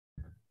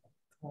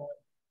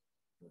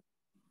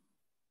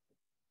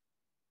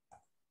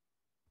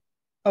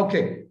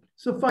Okay,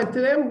 so fine.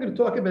 Today I'm going to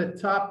talk about a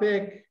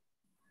topic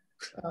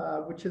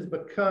which has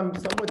become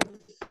somewhat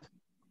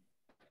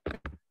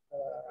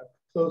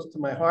close to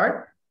my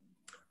heart,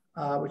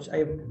 which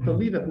I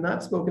believe I've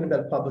not spoken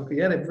about publicly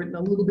yet. I've written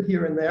a little bit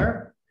here and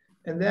there,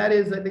 and that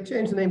is that they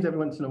change the names every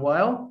once in a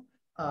while.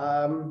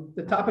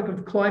 The topic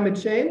of climate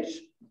change,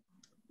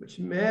 which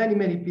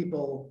many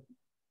people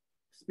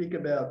speak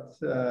about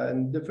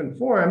in different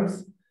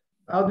forums.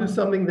 I'll do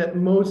something that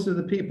most of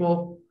the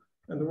people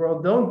in the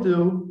world don't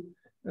do,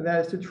 and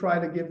that is to try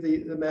to give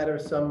the matter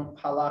some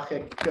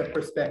halachic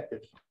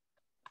perspective.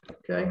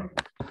 Okay,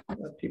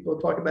 people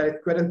talk about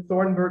it. Greta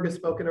Thunberg has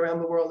spoken around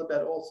the world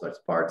about all sorts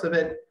of parts of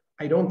it.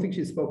 I don't think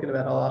she's spoken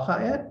about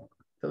halacha yet.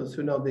 Those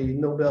who know the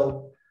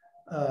Nobel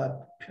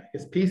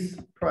Peace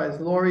Prize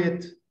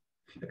laureate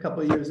a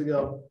couple of years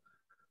ago,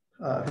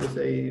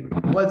 who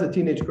was a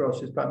teenage girl,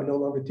 she's probably no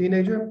longer a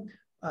teenager,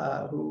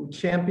 who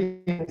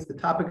champions the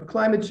topic of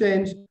climate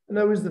change. And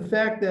that was the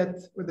fact that,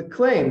 or the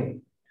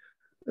claim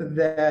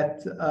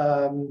that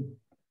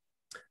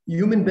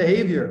human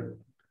behavior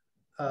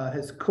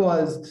has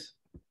caused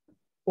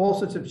all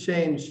sorts of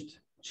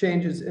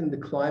changes in the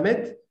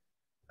climate,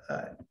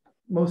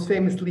 most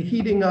famously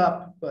heating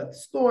up, but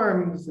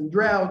storms and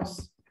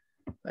droughts,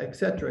 et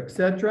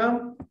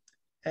cetera,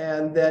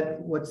 and that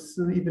what's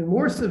even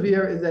more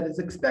severe is that it's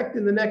expected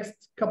in the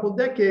next couple of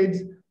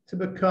decades to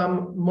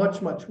become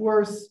much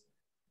worse,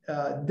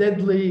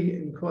 deadly,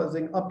 and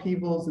causing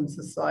upheavals in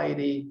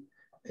society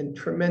and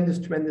tremendous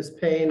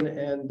pain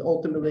and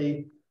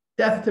ultimately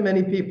death to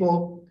many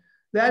people.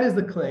 That is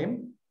the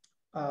claim.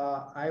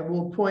 I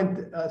will point,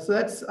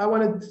 I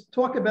want to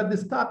talk about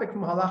this topic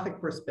from a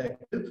halachic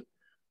perspective.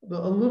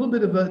 A little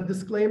bit of a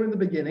disclaimer in the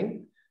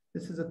beginning.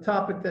 This is a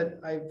topic that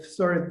I've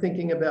started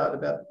thinking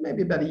about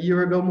maybe about a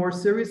year ago more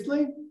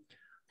seriously.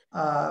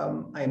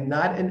 I'm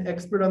not an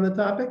expert on the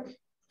topic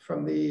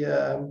from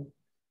the,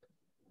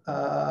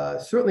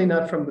 certainly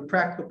not from the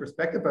practical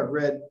perspective. I've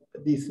read a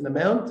decent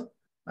amount.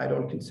 I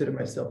don't consider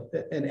myself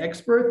an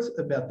expert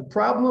about the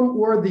problem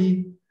or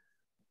the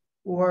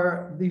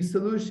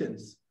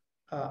solutions.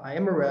 I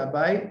am a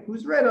rabbi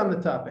who's read on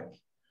the topic.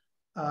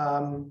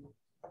 Am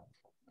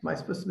I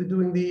supposed to be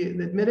doing the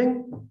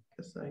admitting?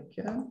 Yes, I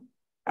can.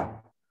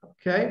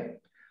 Okay.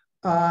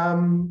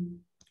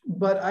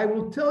 But I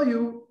will tell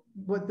you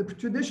what the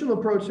traditional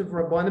approach of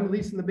Rabbanim, at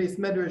least in the base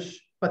medrash,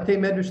 Batei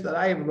medrash that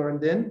I have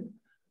learned in,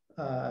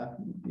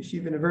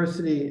 Yeshiva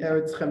University,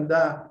 Eretz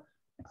Chemda,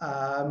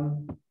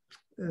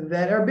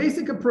 that our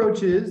basic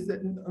approach is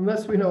that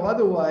unless we know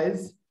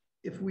otherwise,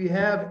 if we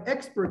have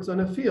experts on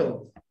a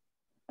field,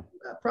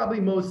 probably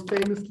most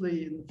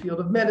famously in the field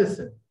of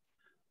medicine,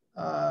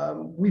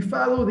 we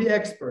follow the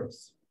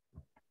experts.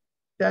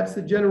 That's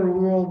the general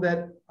rule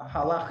that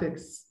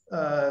halachics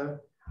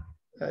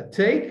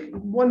take.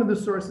 One of the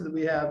sources that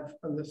we have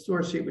on the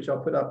source sheet, which I'll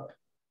put up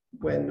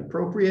when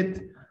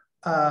appropriate,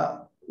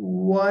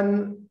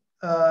 one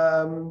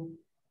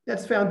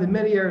that's found in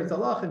many areas,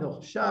 halacha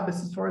and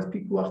Shabbos, as far as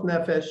pikuach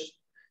nefesh,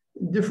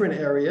 in different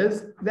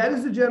areas. That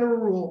is the general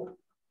rule.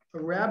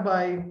 A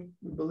rabbi,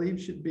 we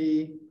believe, should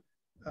be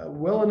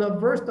well enough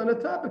versed on a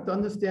topic to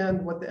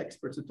understand what the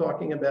experts are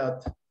talking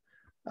about,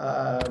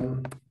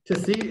 to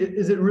see,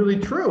 is it really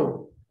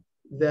true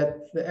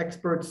that the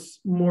experts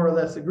more or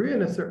less agree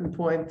on a certain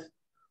point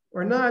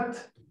or not,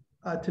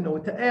 to know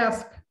what to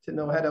ask, to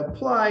know how to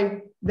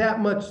apply. That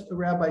much a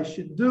rabbi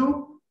should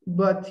do,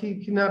 but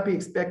he cannot be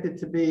expected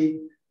to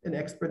be an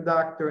expert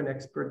doctor, an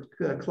expert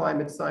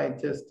climate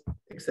scientist,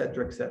 et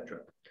cetera.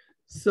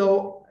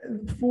 So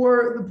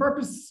for the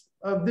purpose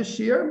of this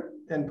year,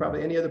 and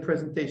probably any other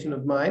presentation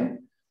of mine,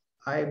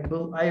 I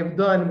have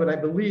done what I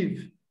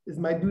believe is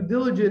my due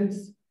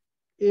diligence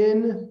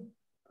in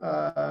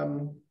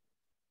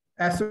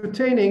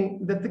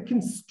ascertaining that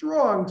the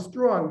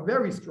strong,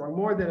 very strong,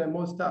 more than on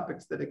most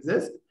topics that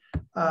exist,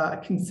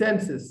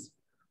 consensus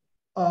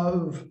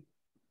of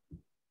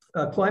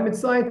climate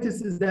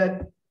scientists is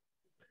that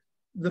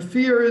the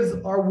fears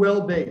are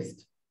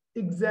well-based.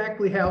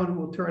 Exactly how it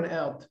will turn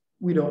out,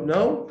 we don't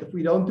know. If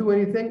we don't do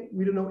anything,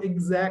 we don't know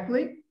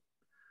exactly.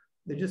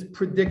 They're just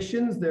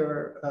predictions.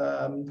 They're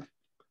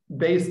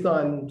based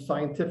on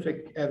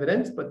scientific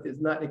evidence, but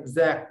it's not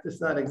exact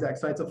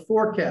science. A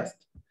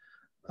forecast,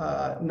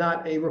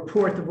 not a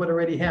report of what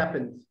already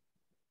happened,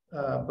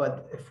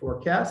 but a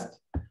forecast.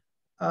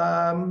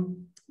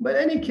 But in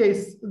any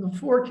case, the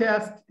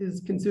forecast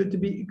is considered to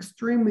be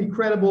extremely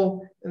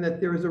credible and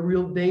that there is a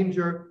real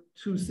danger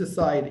to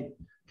society.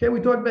 Okay, we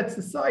talk about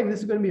society. This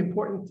is going to be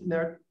important in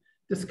our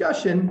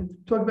discussion.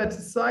 Talk about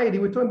society.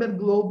 We're talking about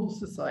global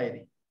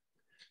society.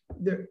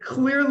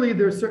 Clearly,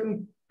 there are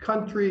certain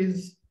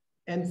countries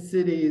and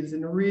cities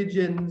and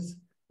regions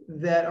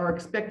that are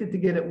expected to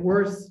get it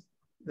worse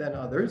than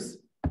others.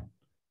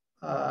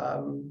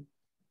 And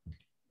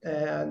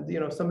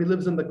somebody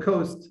lives on the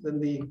coast, then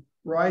the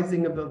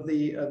rising of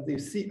the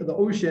sea, of the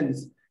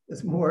oceans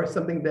is more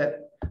something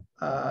that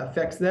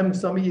affects them.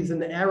 Somebody is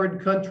in an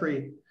arid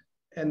country,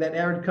 and that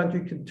arid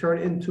country could turn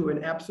into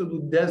an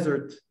absolute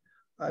desert.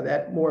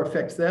 That more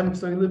affects them.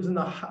 So he lives in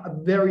a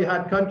very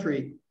hot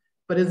country,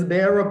 but is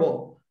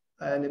bearable.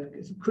 And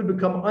if it could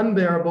become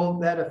unbearable,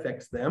 that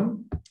affects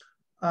them.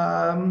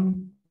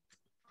 And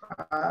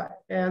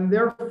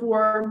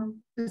therefore,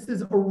 this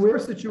is a rare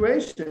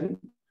situation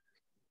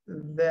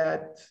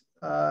that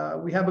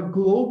we have a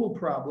global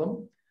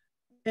problem.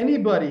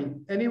 Anybody,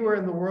 anywhere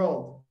in the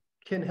world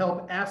can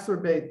help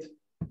exacerbate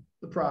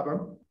the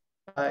problem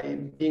by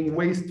being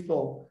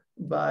wasteful,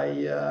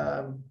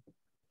 by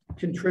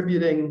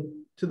contributing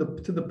to the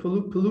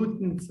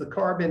pollutants, the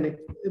carbon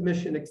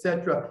emission,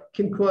 etc.,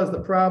 can cause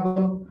the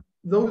problem.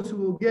 Those who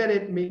will get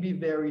it may be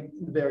varied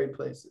in varied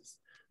places.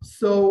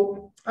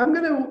 So I'm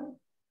going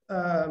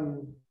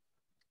to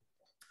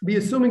be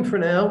assuming for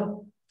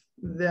now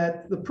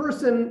that the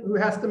person who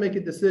has to make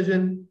a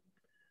decision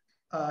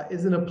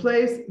is in a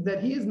place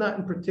that he is not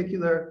in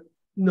particular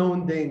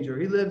known danger.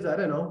 He lives, I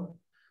don't know,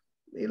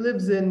 he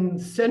lives in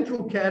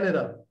central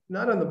Canada,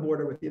 not on the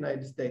border with the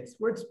United States,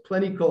 where it's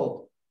plenty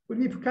cold. Would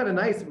be kind of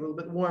nice, a little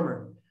bit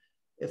warmer.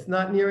 It's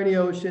not near any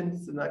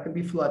oceans. There's not going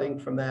to be flooding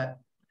from that.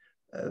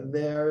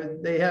 They're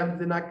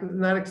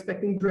not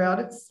expecting drought.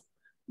 It's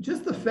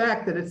just the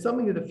fact that it's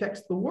something that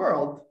affects the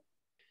world.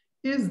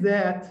 Is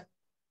that,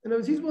 in other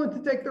words, he's willing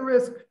to take the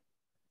risk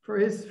for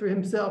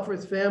himself, for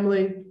his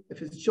family. If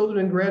his children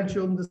and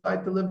grandchildren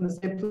decide to live in the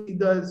same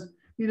place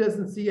he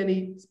doesn't see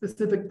any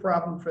specific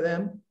problem for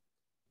them.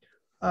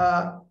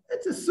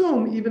 Let's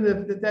assume, even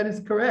if that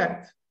is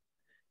correct,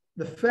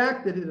 the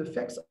fact that it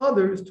affects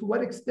others, to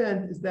what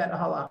extent is that a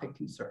halachic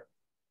concern?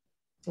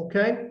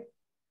 Okay?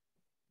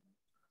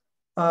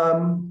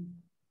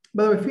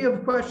 By the way, if you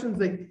have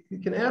questions, you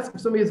can ask.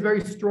 If somebody has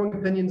very strong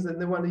opinions and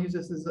they want to use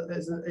this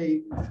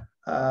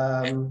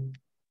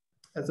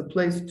as a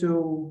place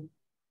to,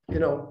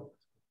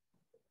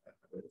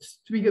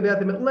 speak about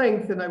them at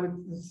length, and I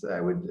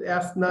would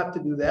ask not to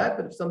do that.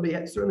 But if somebody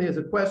certainly has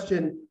a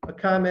question, a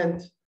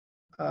comment,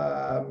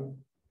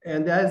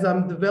 and as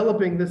I'm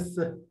developing this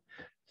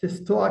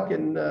talk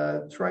and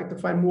trying to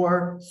find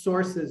more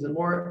sources and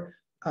more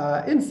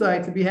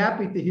insights, I'd be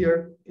happy to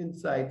hear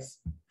insights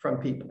from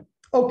people.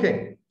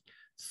 Okay,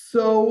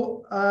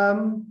 so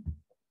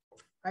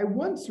I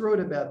once wrote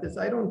about this.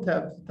 I don't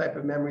have the type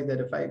of memory that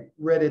if I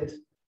read it,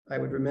 I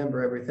would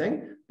remember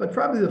everything, but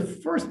probably the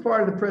first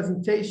part of the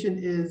presentation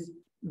is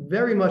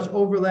very much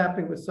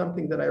overlapping with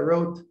something that I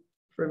wrote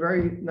for a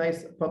very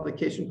nice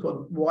publication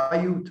called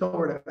Why You Told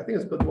Her to, I think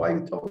it's called Why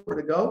You Told Her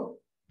to Go.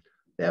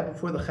 They have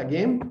before the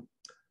Chagim.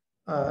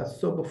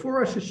 So before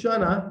Rosh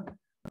Hashanah,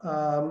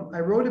 I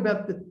wrote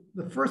about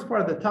the first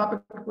part of the topic,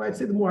 I'd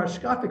say the more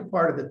Hashkafik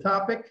part of the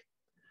topic,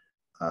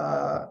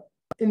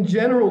 in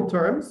general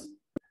terms.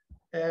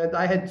 And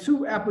I had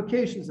two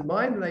applications in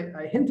mind, and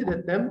I hinted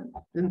at them,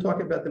 didn't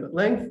talk about them at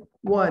length.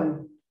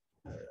 One,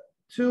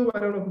 two, I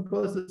don't know who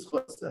calls this,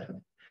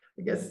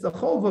 I guess it's a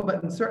chova,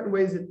 but in certain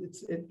ways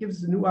it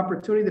gives a new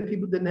opportunity that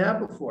people didn't have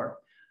before.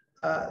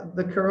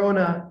 The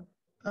corona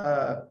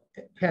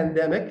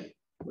pandemic,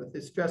 with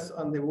the stress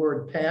on the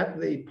word pan,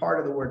 the part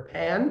of the word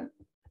pan,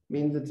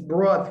 means it's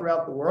broad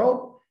throughout the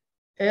world.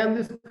 And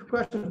this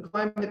question of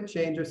climate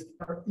change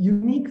are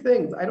unique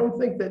things. I don't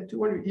think that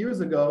 200 years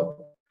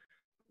ago,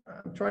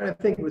 I'm trying to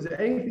think, was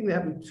there anything that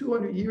happened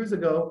 200 years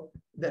ago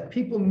that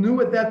people knew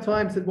at that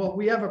time, said, well,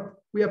 we have a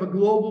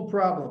global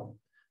problem.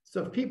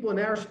 So if people in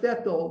our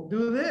shtetl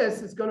do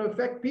this, it's going to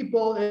affect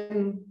people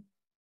in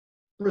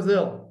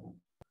Brazil.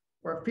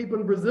 Or if people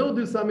in Brazil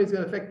do something, it's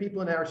going to affect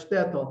people in our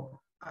shtetl.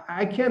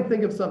 I can't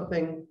think of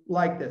something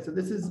like this. So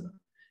this is,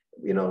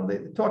 they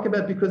talk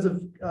about because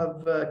of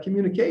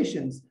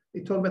communications. They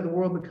talk about the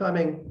world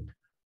becoming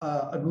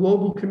a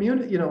global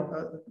community,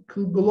 a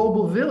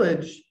global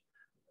village.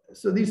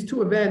 So these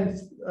two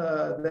events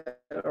that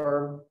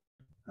are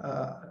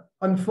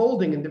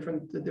unfolding in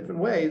different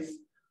ways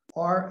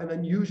are an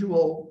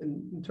unusual,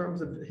 in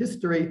terms of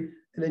history,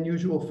 an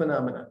unusual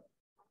phenomenon.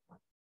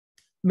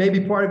 Maybe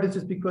part of it is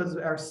just because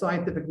our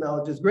scientific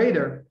knowledge is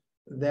greater,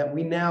 that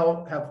we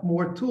now have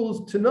more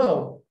tools to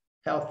know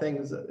how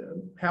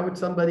would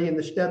somebody in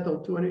the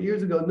shtetl 200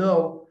 years ago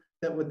know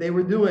that what they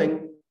were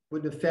doing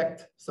would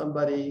affect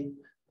somebody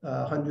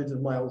hundreds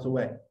of miles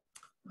away.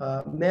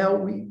 Now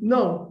we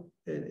know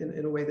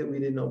in a way that we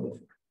didn't know before.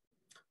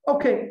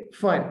 Okay,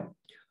 fine.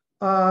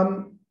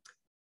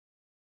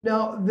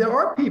 Now, there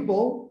are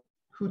people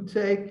who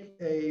take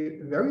a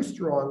very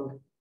strong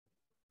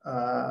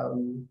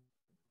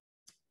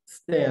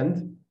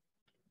stand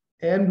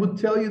and would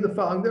tell you the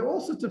following. There are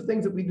all sorts of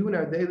things that we do in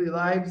our daily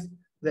lives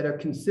that are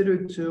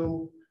considered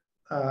to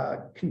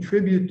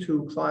contribute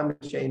to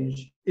climate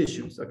change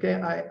issues, okay?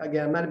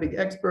 Again, I'm not a big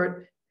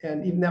expert,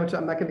 and even now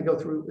I'm not going to go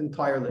through the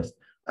entire list.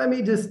 Let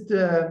me just,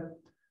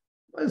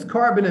 there's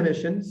carbon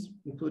emissions,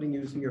 including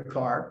using your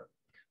car,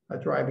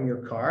 driving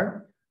your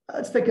car.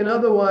 Let's take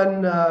another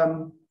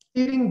one,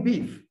 eating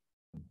beef,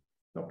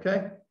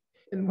 okay?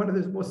 And one of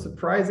the most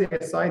surprising,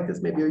 as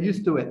scientists maybe are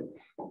used to it,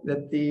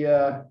 that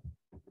the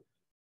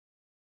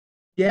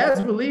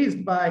gas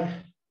released by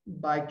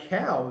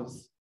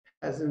cows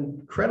has an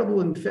incredible,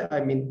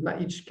 I mean,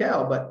 not each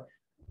cow, but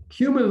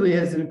cumulatively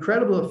has an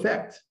incredible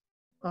effect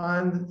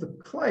on the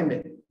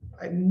climate.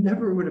 I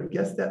never would have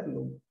guessed that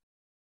in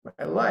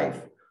my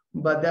life,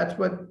 but that's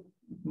what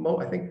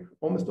I think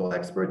almost all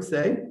experts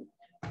say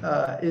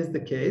is the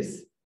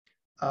case.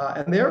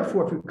 And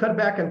therefore, if we cut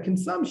back on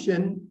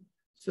consumption,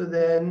 so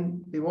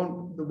then the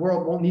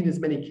world won't need as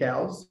many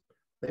cows.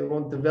 They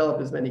won't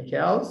develop as many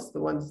cows. The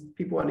ones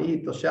people want to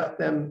eat, they'll shecht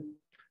them,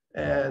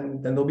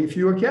 and then there'll be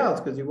fewer cows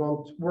because you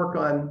won't work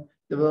on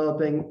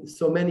developing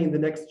so many in the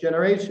next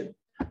generation.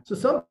 So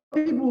some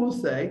people will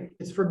say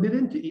it's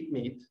forbidden to eat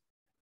meat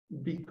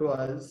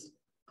because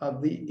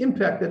of the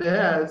impact that it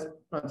has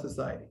on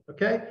society,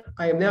 okay?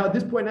 I am now at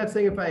this point not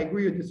saying if I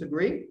agree or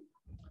disagree,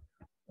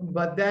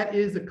 but that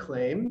is a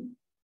claim.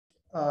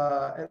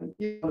 And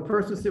the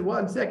person will say,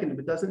 well, 1 second, if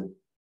it doesn't,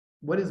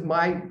 what is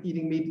my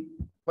eating meat,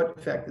 what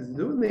effect does it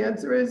do? And the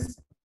answer is,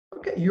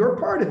 okay, you're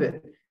part of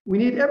it. We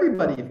need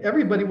everybody. If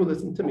everybody will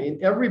listen to me,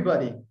 and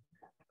everybody,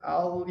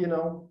 I'll,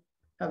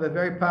 have a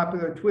very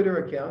popular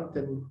Twitter account,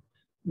 and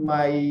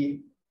my,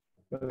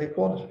 what are they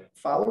called?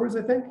 Followers,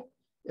 I think.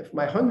 If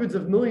my hundreds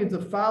of millions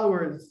of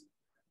followers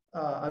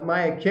on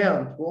my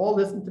account will all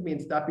listen to me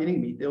and stop eating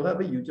meat, they'll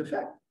have a huge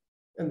effect.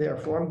 And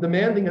therefore, I'm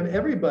demanding of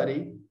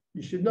everybody,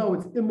 you should know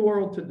it's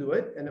immoral to do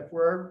it. And if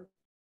we're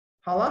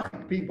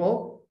halachic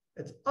people,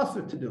 it's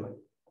usher to do it.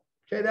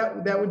 Okay,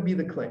 that would be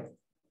the claim.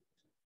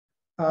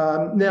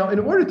 Now, in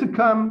order to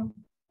come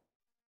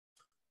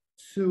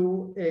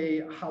to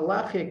a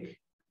halachic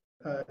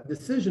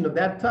decision of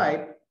that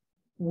type,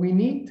 we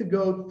need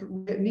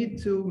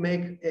to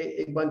make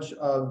a bunch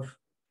of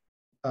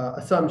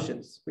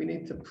assumptions. We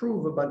need to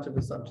prove a bunch of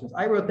assumptions.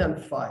 I wrote down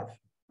 5.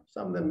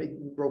 Some of them may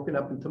be broken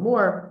up into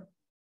more,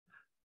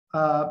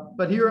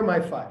 but here are my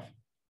 5.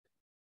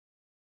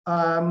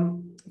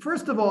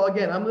 First of all,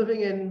 again, I'm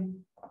living in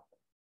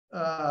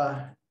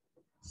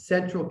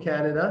central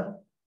Canada,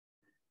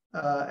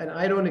 and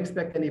I don't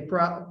expect any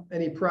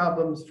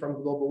problems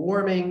from global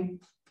warming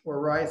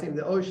or rising of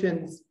the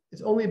oceans.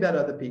 It's only about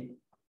other people,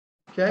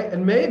 okay?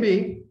 And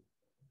maybe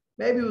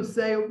we'll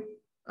say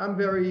I'm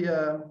very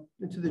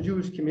into the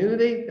Jewish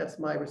community. That's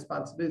my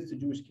responsibility to the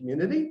Jewish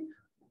community.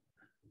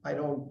 I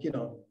don't,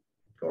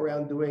 go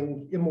around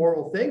doing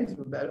immoral things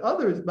about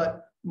others,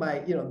 but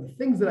the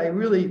things that I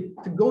really,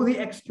 to go the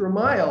extra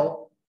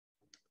mile,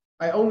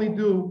 I only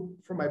do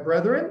for my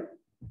brethren.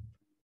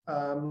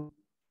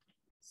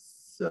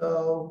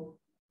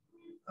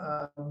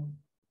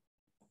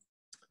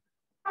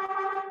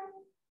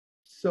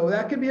 So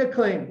that could be a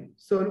claim.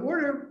 So in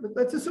order,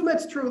 let's assume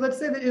that's true. Let's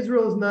say that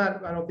Israel is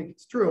not, I don't think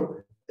it's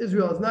true.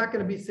 Israel is not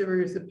going to be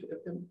seriously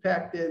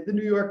impacted. The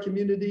New York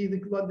community,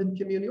 the London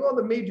community, all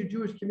the major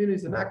Jewish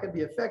communities are not going to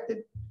be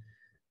affected.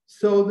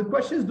 So the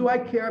question is, do I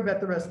care about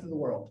the rest of the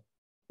world?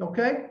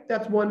 Okay,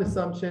 that's one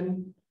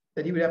assumption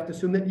that he would have to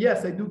assume that,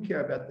 yes, I do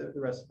care about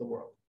the rest of the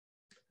world.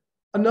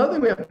 Another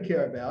thing we have to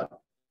care about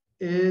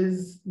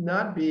is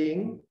not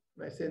being,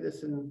 and I say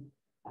this in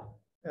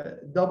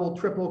double,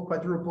 triple,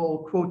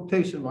 quadruple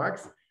quotation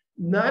marks,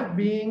 not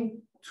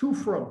being too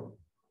frum.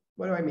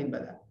 What do I mean by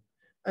that?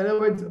 In other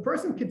words, a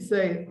person could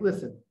say,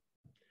 listen,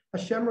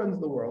 Hashem runs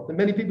the world, and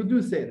many people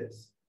do say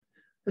this.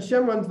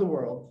 Hashem runs the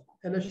world,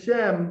 and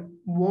Hashem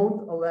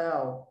won't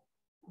allow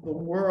the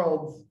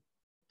world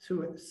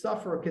to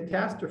suffer a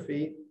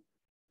catastrophe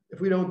if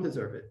we don't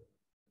deserve it.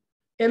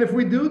 And if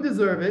we do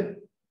deserve it,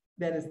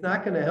 then it's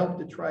not going to help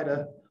to try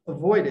to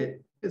avoid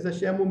it, because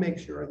Hashem will make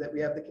sure that we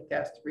have the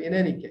catastrophe in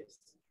any case.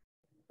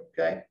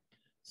 Okay?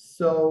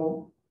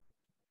 So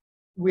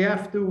we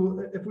have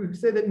to, if we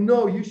say that,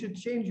 no, you should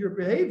change your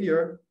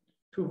behavior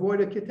to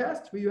avoid a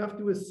catastrophe, you have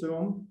to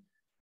assume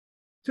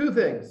 2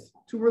 things,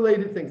 2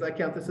 related things. I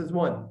count this as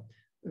 1,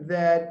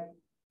 that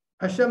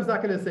Hashem's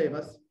not going to save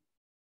us,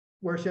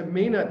 or Hashem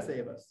may not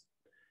save us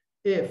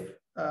if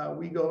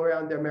we go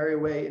around their merry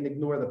way and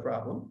ignore the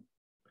problem,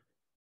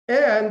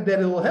 and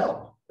that it will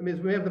help. I mean,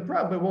 if we have the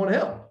problem, it won't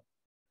help.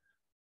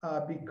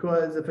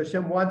 Because if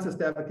Hashem wants us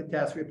to have a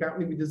catastrophe,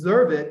 apparently we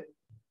deserve it,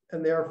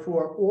 and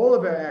therefore all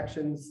of our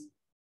actions,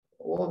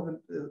 all of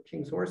the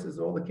king's horses,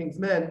 all the king's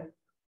men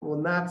will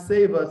not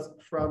save us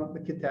from the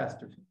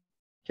catastrophe.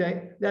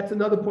 Okay, that's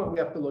another point we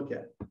have to look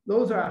at.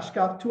 Those are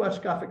 2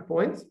 Hashkafik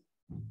points.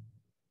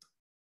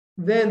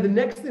 Then the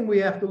next thing we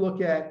have to look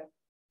at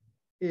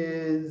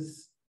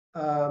is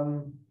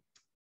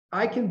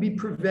I can be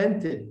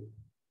prevented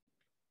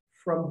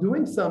from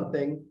doing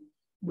something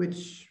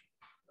which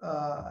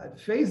at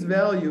face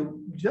value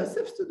just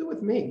has to do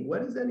with me.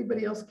 What does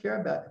anybody else care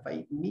about? If I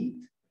eat meat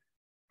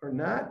or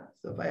not?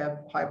 So if I have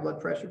high blood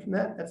pressure from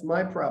that, that's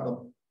my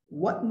problem.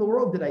 What in the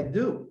world did I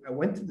do? I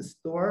went to the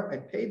store, I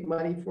paid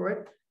money for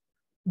it.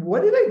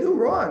 What did I do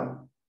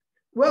wrong?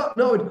 Well,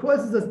 no, it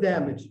causes us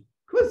damage.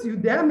 Because you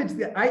damage,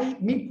 I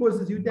eat meat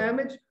causes you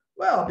damage?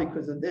 Well,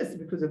 because of this,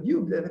 because of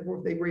you,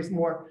 they raise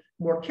more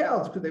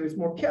cows, because they raise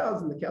more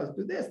cows, and the cows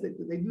do this,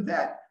 they do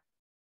that.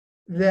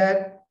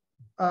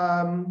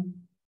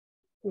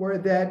 Or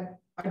that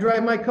I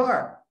drive my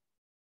car,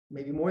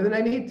 maybe more than I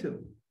need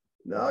to.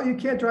 No, you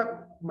can't drive.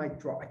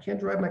 I can't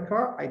drive my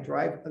car. I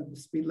drive at the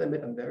speed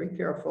limit. I'm very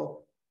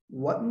careful.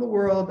 What in the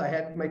world? I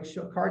had my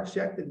car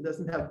checked. It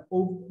doesn't have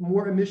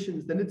more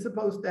emissions than it's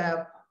supposed to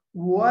have.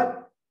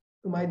 What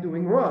am I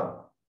doing wrong?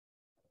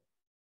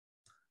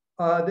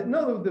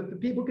 The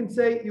people can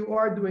say you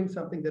are doing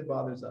something that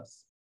bothers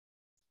us.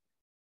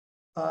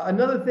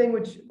 Another thing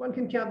which one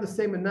can count the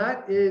same or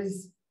not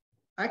is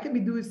I can be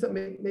doing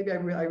something, maybe I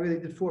really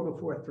did 4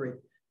 before 3.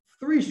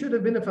 3 should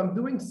have been if I'm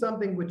doing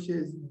something which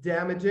is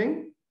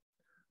damaging,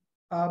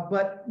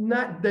 but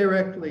not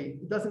directly,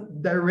 it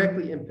doesn't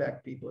directly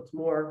impact people. It's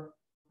more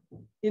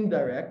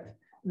indirect.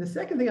 And the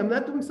second thing, I'm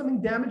not doing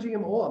something damaging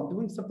at all. I'm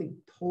doing something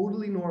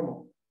totally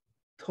normal,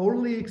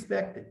 totally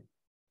expected.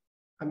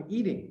 I'm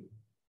eating.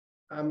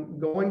 I'm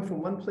going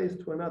from one place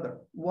to another.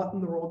 What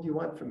in the world do you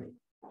want from me?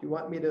 Do you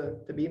want me to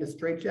be in a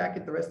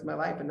straitjacket the rest of my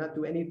life and not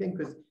do anything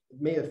because it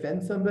may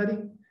offend somebody?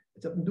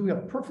 I'm doing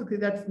it perfectly.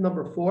 That's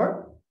number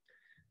 4.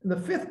 And the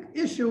 5th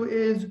issue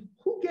is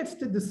who gets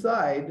to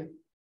decide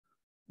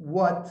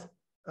what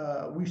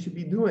we should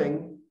be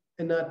doing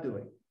and not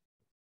doing?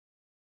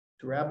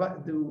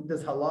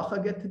 Does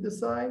halacha get to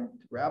decide?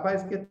 Do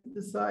rabbis get to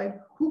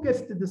decide? Who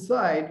gets to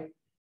decide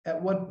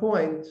at what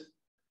point?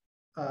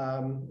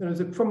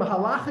 From a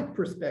halachic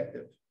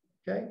perspective,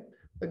 okay?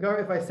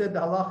 If I said the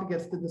halacha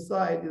gets to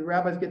decide, the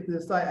rabbis get to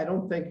decide, I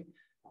don't think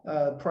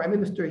Prime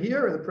Minister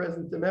here or the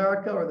President of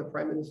America or the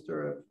Prime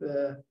Minister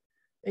of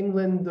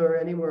England or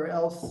anywhere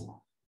else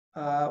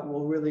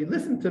will really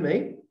listen to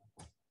me.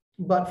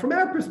 But from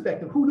our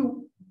perspective,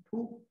 who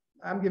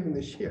I'm giving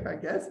this year, I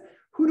guess,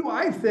 who do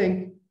I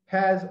think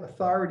has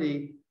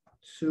authority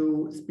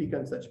to speak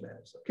on such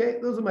matters? Okay,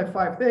 those are my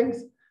 5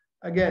 things.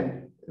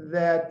 Again,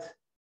 that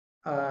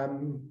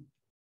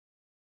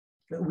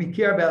we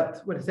care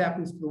about what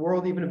happens to the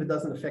world, even if it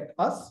doesn't affect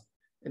us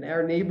and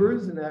our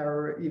neighbors and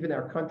even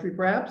our country,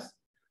 perhaps.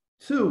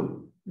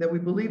 2, that we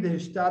believe that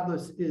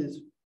hishtadlus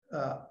is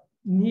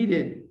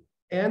needed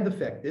and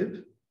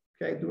effective.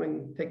 Okay,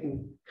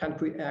 taking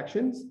concrete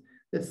actions.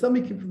 That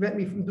somebody can prevent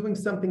me from doing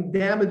something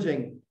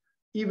damaging,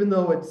 even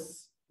though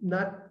it's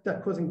not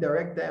causing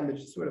direct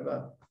damage. Sort of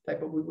a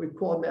type of we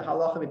call it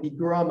halacha maybe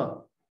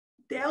grama.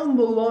 Down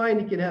the line,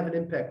 it can have an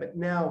impact, but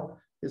now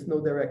there's no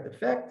direct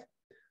effect.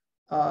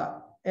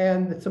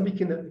 And that somebody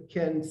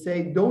can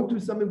say, don't do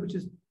something which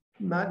is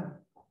not,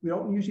 we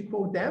don't usually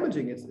call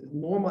damaging. It's a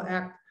normal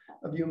act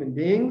of human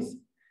beings.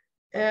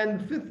 And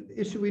the 5th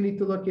issue we need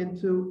to look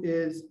into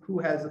is who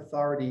has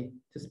authority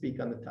to speak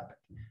on the topic.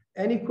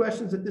 Any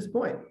questions at this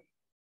point?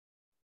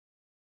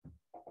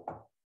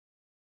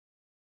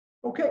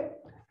 Okay,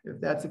 if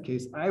that's the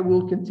case, I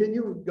will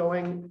continue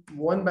going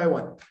one by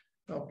one.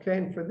 Okay,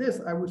 and for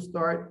this, I will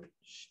start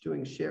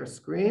doing share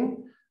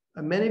screen.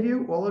 Many of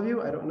you, all of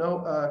you, I don't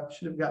know,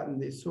 should have gotten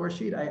the source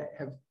sheet. I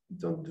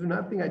do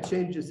not think I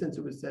changed it since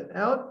it was sent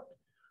out.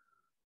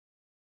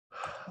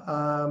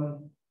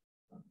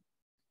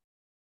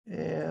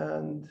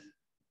 And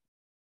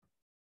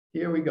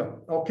here we go.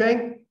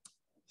 Okay,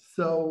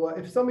 so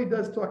if somebody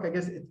does talk, I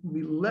guess it will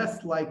be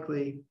less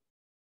likely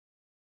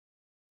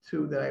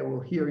that I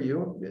will hear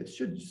you. It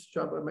should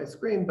jump on my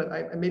screen, but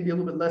I may be a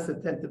little bit less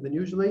attentive than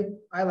usually.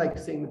 I like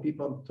seeing the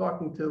people I'm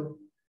talking to.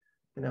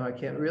 And now I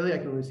can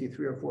only see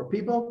 3 or 4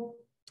 people.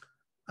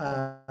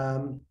 But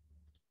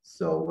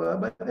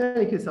in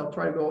any case, I'll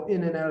try to go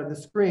in and out of the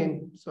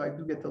screen so I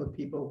do get to look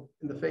people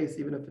in the face,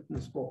 even if it's in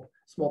the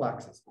small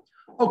boxes.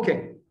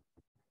 Okay.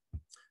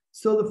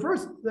 So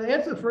the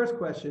answer to the first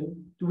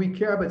question, do we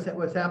care about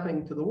what's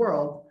happening to the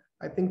world?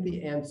 I think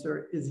the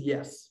answer is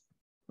yes.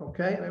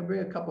 Okay, and I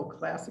bring a couple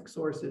classic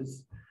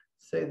sources,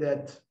 say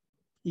that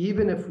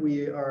even if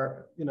we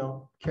are,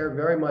 care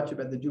very much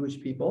about the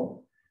Jewish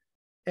people,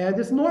 and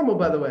it's normal,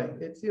 by the way.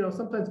 It's,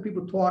 sometimes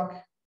people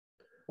talk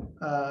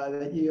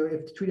that you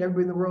have to treat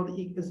everybody in the world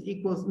as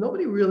equals.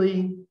 Nobody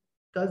really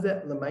does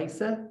that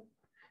lemaisa.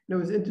 It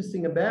was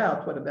interesting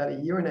about a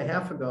year and a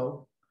half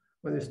ago,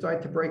 when they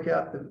started to break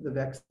out the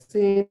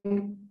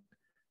vaccine,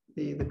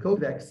 the COVID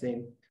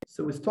vaccine.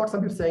 So it was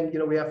some people saying,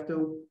 we have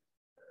to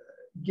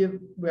give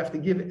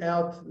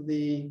out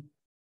the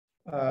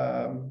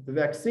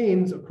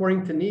vaccines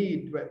according to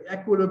need, right?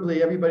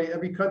 Equitably.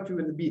 Every country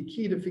would be a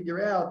key to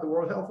figure out. The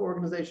World Health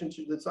Organization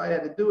should decide how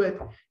to do it,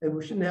 and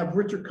we shouldn't have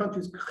richer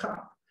countries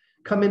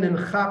come in and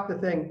chop the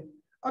thing.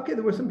 Okay,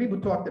 there were some people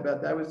who talked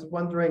about that. I was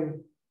wondering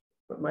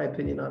what my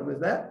opinion on was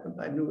that.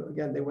 I knew,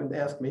 again, they wouldn't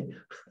ask me.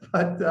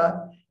 But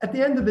at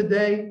the end of the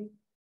day,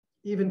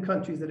 even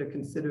countries that are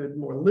considered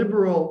more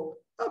liberal,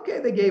 okay,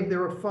 there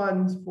were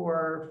funds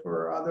for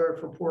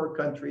poor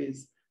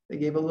countries. They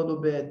gave a little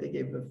bit, they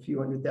gave a few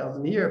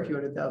 $100,000 here, a few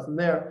 $100,000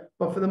 there.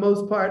 But for the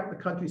most part, the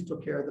countries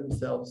took care of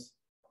themselves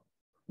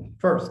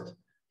first.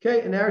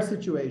 Okay, in our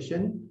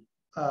situation,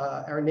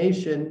 our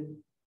nation,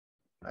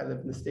 I live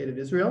in the state of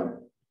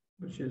Israel,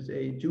 which is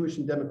a Jewish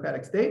and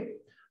democratic state.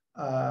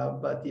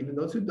 But even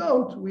those who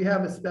don't, we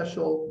have a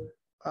special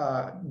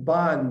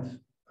bond,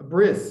 a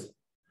bris,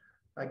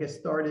 I guess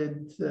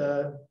started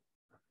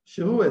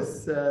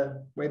Shavuos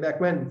way back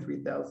when,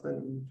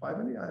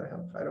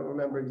 3,500, I don't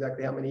remember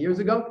exactly how many years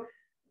ago.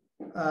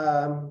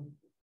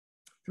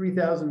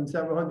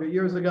 3,700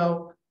 years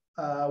ago,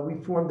 we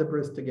formed the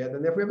bris together.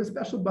 And therefore, we have a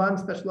special bond,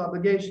 special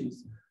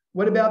obligations.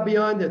 What about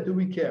beyond it? Do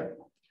we care?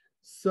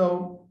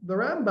 So the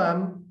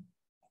Rambam, I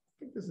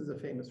think this is a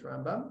famous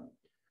Rambam.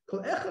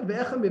 I'm going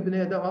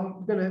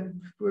to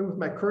go with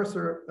my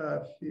cursor. I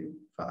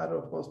don't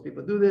know if most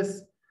people do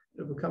this.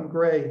 It'll become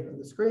gray on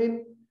the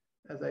screen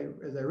as I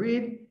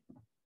read.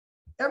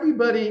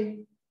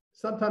 Everybody,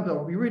 sometimes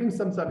I'll be reading,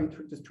 sometimes I'll be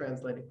just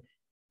translating.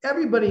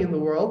 Everybody in the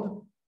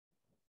world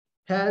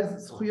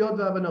has zchuyot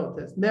v'avanot,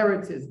 has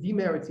merits, has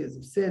demerits,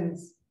 has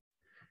sins.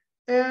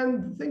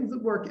 And things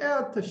that work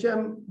out,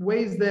 Hashem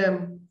weighs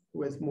them,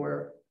 who has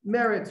more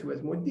merits, who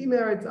has more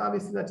demerits.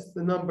 Obviously, that's just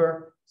the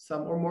number.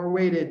 Some are more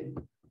weighted.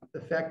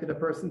 The fact that a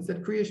person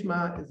said Kriya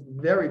Shema is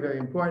very, very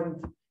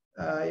important.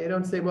 You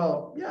don't say,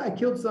 well, yeah, I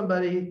killed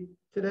somebody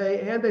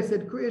today, and I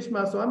said Kriya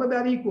Shema, so I'm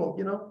about equal,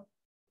 1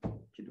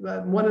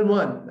 and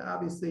 1.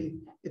 Obviously,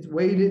 it's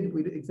weighted.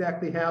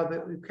 Exactly how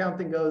the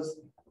counting goes.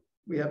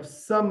 We have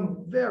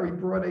some very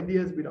broad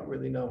ideas. We don't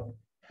really know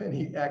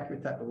any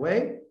accurate type of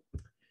way.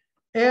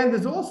 And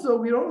there's also,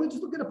 we don't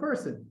just look at a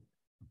person.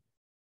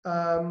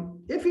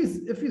 If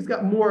he's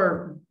got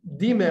more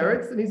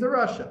demerits, then he's a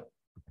Rasha.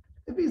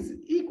 If he's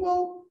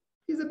equal,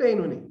 he's a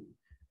Beinoni.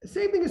 The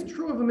same thing is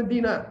true of a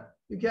Medina.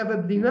 You can have a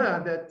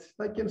Medina that,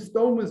 like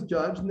Stone was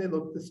judged, and they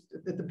looked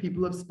at the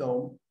people of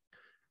Stone,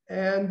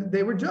 and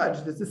they were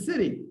judged as a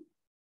city.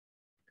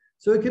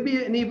 So it could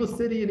be an evil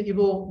city, an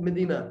evil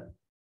Medina.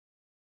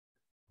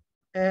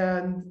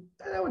 And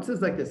that one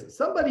says like this: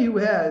 somebody who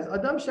has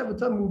Adam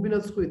Shavutam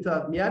Mubina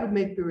Zchuytav Miyad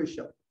Meit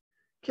Pirisha.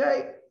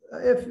 Okay,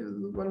 if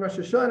on Rosh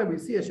Hashanah we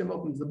see Hashem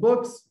opens the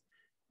books,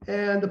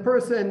 and the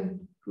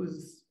person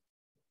whose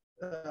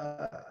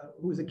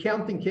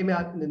accounting came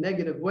out in a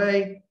negative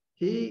way,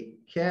 he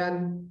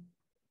can.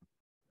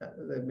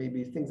 There may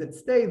be things that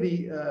stay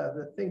the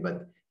thing,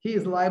 but he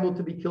is liable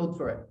to be killed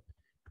for it.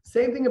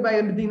 Same thing about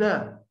a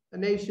Medina, a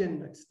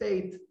nation, a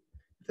state.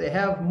 If they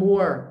have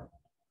more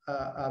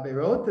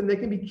Averot, and they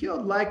can be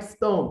killed like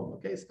Stone.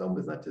 Okay, Stone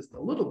was not just a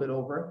little bit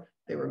over,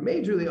 they were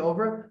majorly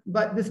over,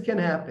 but this can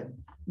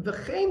happen.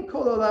 V'chein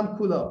kol olam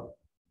kulo.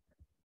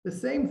 The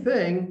same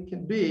thing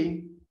can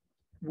be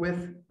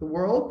with the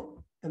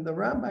world. And the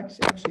Rambam,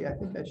 actually, I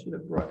think I should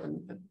have brought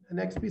an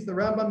next piece. The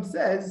Rambam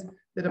says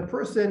that a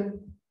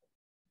person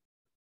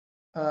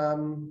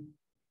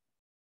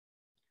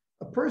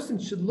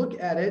should look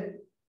at it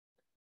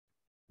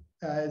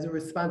as a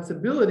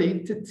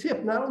responsibility to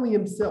tip not only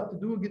himself, to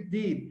do a good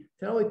deed,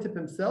 to not only tip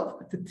himself,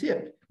 but to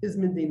tip his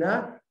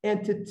Medina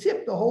and to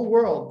tip the whole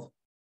world,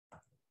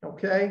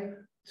 okay,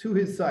 to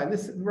his side.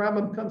 This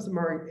Rambam comes from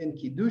in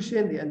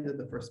Kiddushin, the end of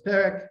the first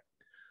parak.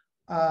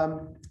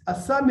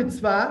 Asa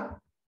mitzvah,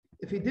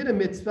 if he did a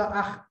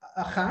mitzvah,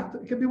 achat,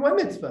 it could be one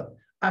mitzvah.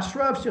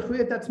 Ashrav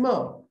shechuyet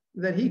atzmo,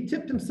 that he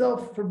tipped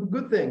himself for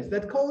good things.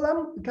 That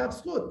kolam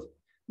kavzchut,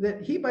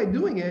 that he, by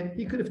doing it,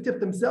 he could have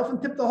tipped himself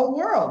and tipped the whole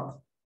world.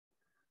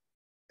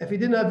 If he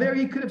did not vary,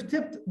 he could have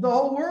tipped the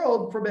whole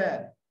world for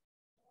bad.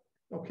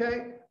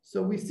 Okay,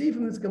 so we see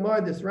from this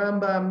Gemara, this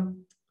Rambam,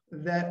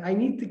 that I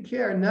need to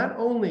care not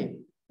only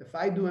if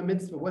I do a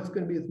mitzvah, what's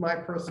going to be with my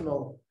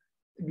personal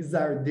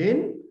gzar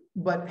din,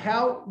 but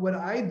how what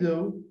I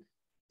do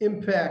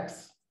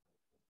impacts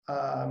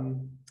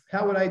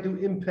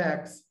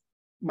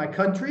my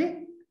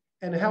country,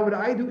 and how what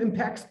I do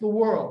impacts the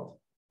world.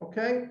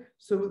 Okay,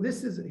 so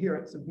this is here,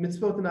 it's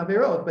mitzvot and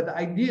averot, but the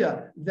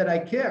idea that I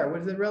care,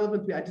 what is it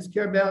relevant to me? I just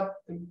care about,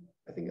 and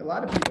I think a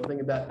lot of people think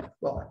about,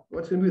 well,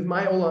 what's going to be with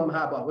my olam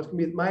haba? What's going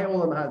to be with my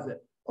olam hazeh?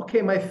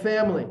 Okay, my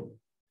family.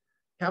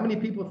 How many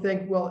people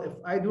think, well, if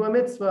I do a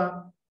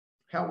mitzvah,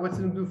 what's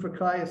it going to do for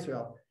Klal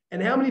Yisrael?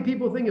 And how many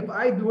people think if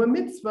I do a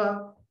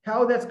mitzvah,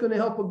 how that's going to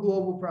help a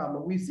global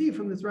problem? We see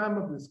from this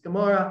Rambam, from this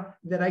Gemara,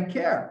 that I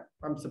care.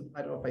 I don't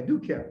know if I do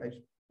care. I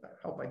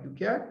hope I do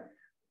care.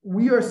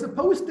 We are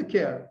supposed to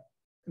care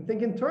and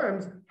think in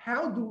terms,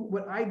 how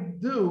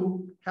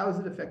does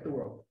it affect the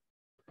world?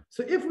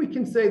 So if we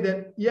can say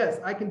that, yes,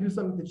 I can do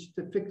something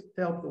to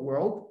help the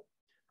world,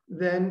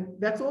 then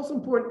that's also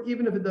important,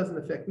 even if it doesn't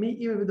affect me,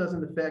 even if it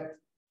doesn't affect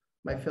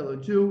my fellow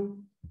Jew.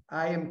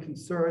 I am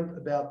concerned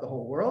about the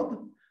whole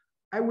world.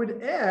 I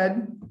would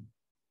add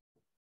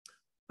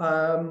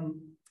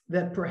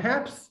that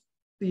perhaps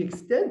the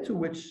extent to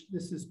which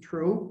this is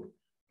true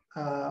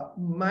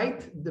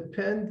might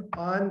depend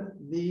on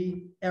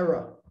the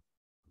era.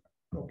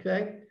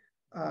 Okay,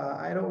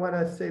 I don't want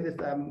to say this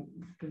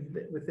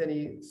with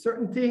any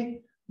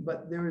certainty,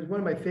 but there is one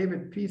of my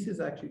favorite pieces.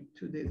 Actually,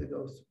 2 days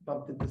ago,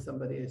 bumped into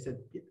somebody. I said,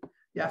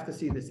 "You have to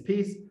see this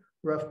piece."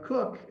 Rav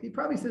Kook, he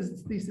probably says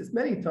this thesis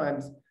many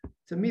times.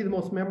 To me, the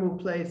most memorable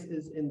place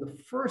is in the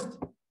first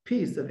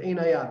piece of Ein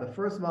Hayah, the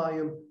first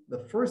volume, the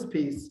first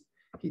piece.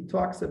 He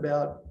talks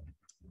about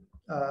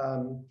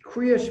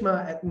Kriya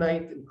Shema at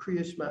night and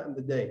Kriya Shema in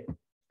the day.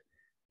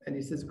 And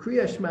he says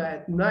Kriya Shema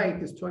at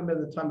night is talking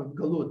about the time of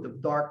galut,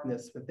 of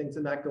darkness, when things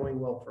are not going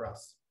well for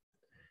us.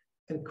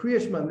 And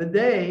Kriya Shema in the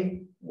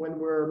day, when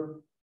we're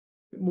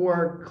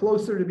more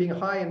closer to being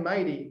high and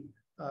mighty,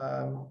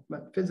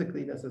 not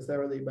physically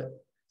necessarily, but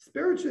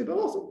spiritually, but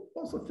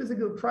also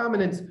physical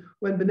prominence.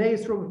 When Bnei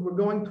Yisrael were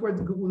going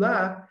towards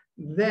Geula,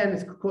 then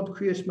it's called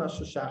Kriya Shema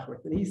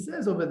Shachrit. And he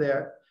says over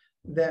there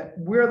that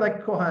we're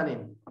like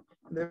Kohanim.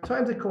 There are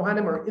times that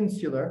Kohanim are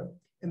insular,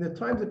 and there are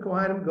times that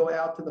Kohanim go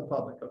out to the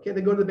public. Okay,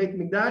 they go to the Beit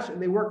Mikdash and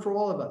they work for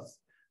all of us.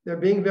 They're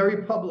being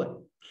very public,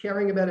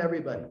 caring about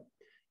everybody.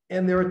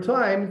 And there are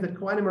times that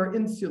Kohanim are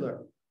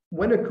insular.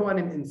 When are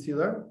Kohanim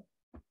insular?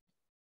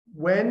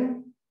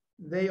 When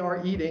they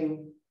are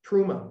eating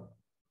truma.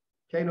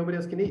 Okay, nobody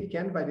else can eat. You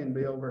can't invite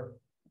anybody over,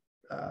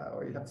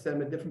 or you have to send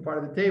them a different part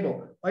of the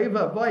table.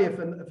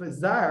 If a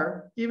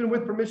zar, even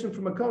with permission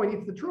from a Kohen,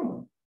 eats the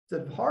truma,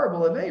 it's a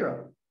horrible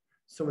aveira.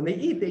 So when they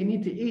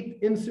need to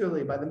eat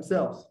insularly by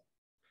themselves.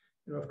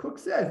 You know, Rav Kook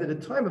says that at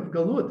the time of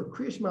galut, the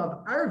Kriya Shema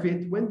of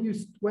Arvit, when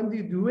do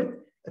you do it?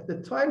 At the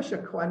time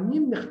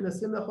shekohanim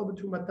nechnasim lechol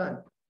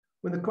b'trumatan.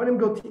 When the Kohanim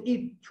go to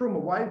eat truma,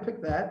 why do you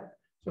pick that?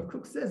 So Rav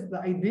Kook says the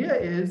idea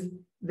is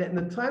that in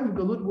the time of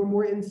galut, we're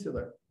more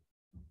insular.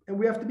 And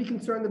we have to be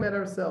concerned about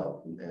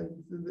ourselves. And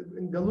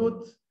in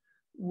galut,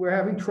 we're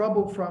having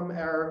trouble from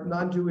our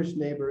non-Jewish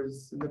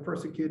neighbors, and they're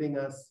persecuting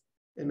us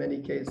in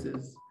many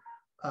cases.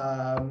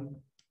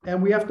 And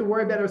we have to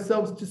worry about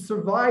ourselves to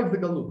survive the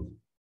galut.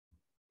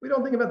 We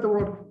don't think about the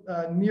world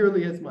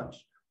nearly as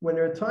much. When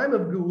they're a time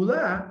of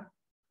geula,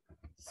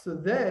 so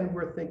then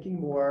we're thinking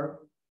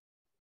more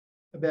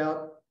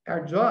about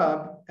our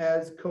job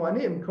as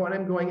Kohanim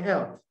going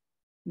out.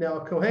 Now,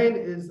 a Kohen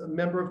is a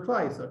member of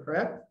Klal Yisrael,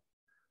 correct?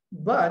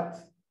 But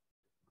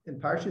in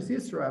Parshas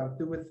Yisro,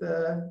 with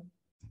the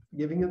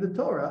giving of the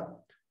Torah,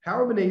 how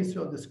are Bnei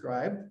Yisrael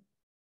described?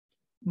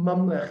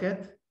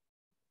 Mamlechet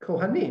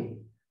Kohanim,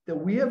 that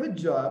we have a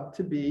job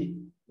to be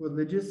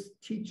religious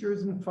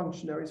teachers and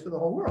functionaries for the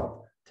whole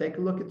world. Take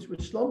a look at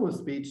Shlomo's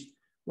speech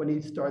when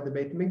he started the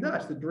Beit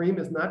HaMikdash. The dream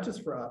is not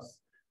just for us.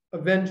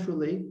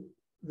 Eventually,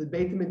 the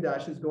Beit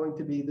HaMikdash is going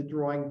to be the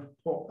drawing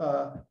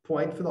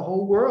point for the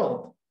whole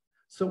world.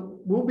 So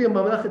we'll be a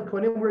Mamlechet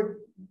Kohanim. We're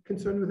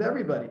concerned with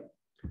everybody.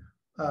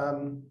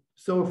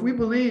 So if we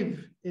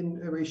believe in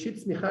Reshit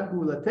Smichat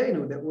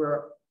Geulatenu, that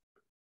we're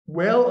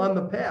well on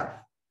the path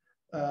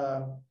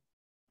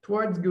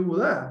towards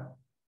Geula,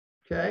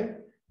 okay?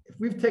 If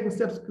we've taken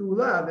steps to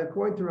Geula, then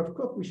according to Rav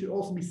Kook, we should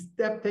also be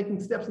taking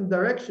steps in the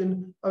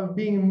direction of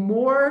being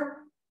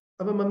more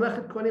of a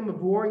Mamlechet Kohanim, of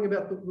worrying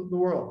about the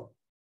world.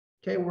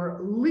 Okay,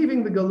 we're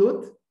leaving the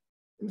Galut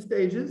in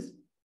stages,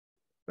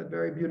 but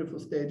very beautiful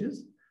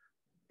stages.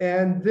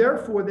 And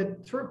therefore,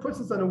 that puts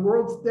us on a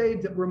world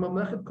stage that we're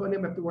Mamlechet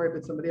Kohanim, have to worry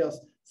about somebody else.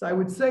 So I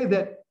would say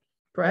that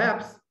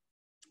perhaps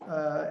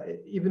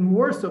even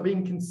more so,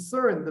 being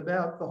concerned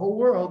about the whole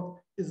world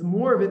is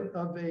more of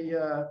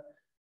a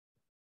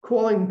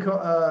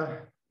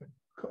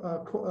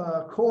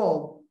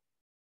call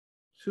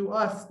to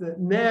us that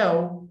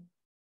now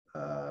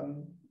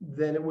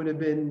than it would have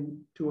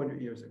been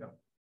 200 years ago.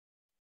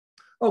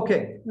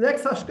 Okay, the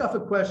next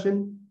Hashkafik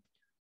question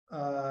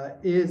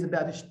is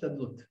about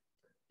Ishtadlut.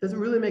 Does it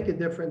really make a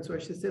difference? Or I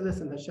should say,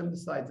 listen, Hashem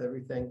decides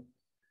everything,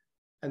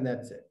 and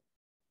that's it.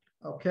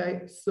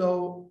 Okay,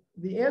 so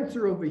the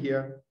answer over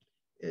here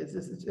is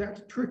it's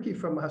actually tricky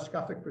from a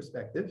Hashkafik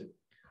perspective.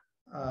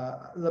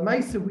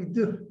 L'maisa,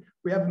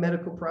 we have a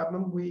medical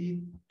problem.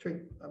 We treat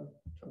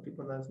some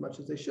people not as much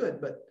as they should,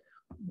 but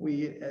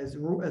we, as a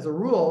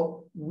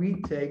rule,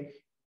 we take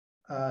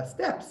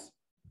steps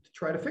to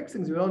try to fix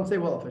things. We don't say,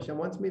 well, if Hashem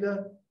wants me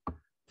to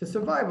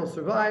survive, I'll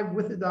survive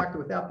with the doctor,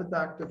 without the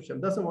doctor. If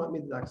Hashem doesn't want me,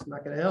 the doctor's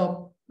not going to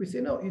help. We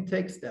say, no, you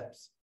take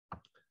steps.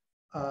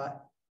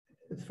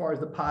 As far as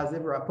the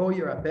positive, rapo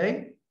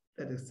yirapeh,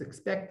 that is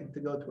expected to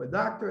go to a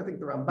doctor. I think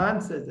the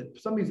Ramban says that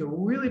if somebody's a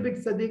really big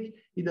tzaddik,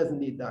 he doesn't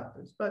need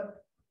doctors.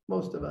 But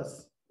most of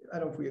us, I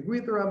don't know if we agree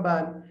with the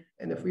Ramban,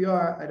 and if we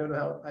are, I don't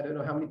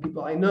know how many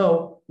people I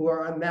know who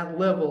are on that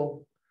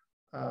level.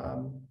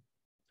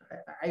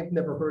 I've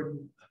never heard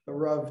a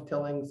Rav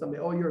telling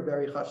somebody, oh, you're a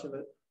very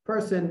chashuv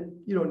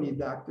person, you don't need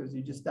doctors,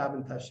 you just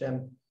daven to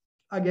Hashem.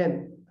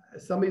 Again,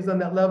 somebody's on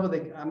that level.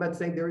 I'm not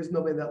saying there is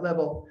nobody at that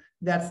level.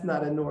 That's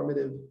not a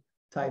normative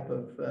type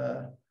of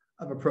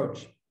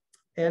approach.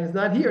 And it's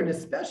not here. And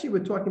especially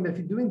we're talking about if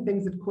you're doing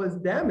things that cause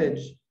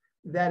damage,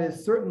 that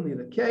is certainly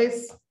the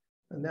case.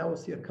 And now we'll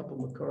see a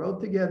couple of makorot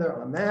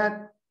together on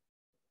that.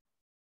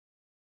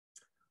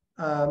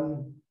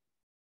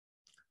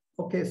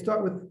 Okay,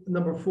 start with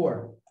number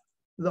 4.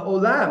 The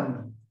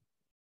olam.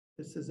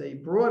 This is a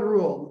broad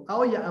rule. Al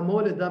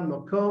ya'amod adam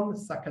makom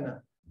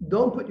sakana.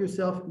 Don't put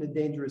yourself in a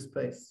dangerous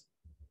place.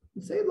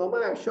 You say,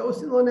 Lomar, show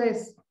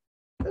silones.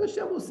 Then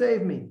Hashem will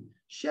save me.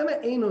 Shema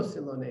eino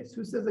silones.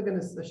 Who says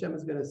Hashem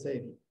is going to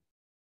save you?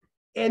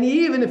 And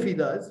even if he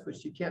does,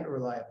 which you can't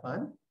rely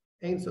upon,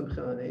 ein som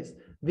chilones,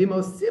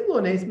 v'mosim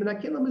lones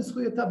menakin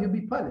l'mizchuyotav, you'll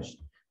be punished.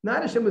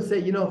 Not Hashem will say,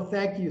 you know,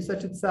 thank you, you're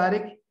such a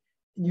tzaddik,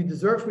 and you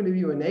deserve for me to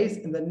be a nace.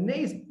 And the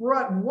nace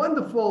brought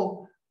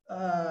wonderful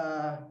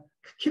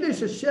Kiddush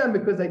Hashem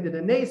because I did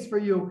a nace for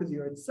you because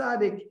you're a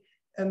tzaddik,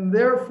 and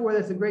therefore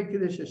that's a great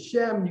Kiddush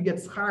Hashem. You get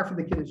schar for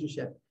the Kiddush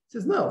Hashem. He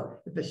says, no,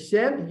 if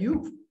Hashem,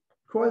 you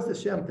caused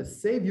Hashem to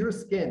save your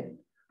skin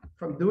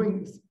from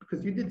doing,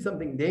 because you did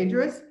something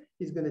dangerous,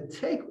 he's going to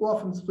take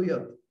off from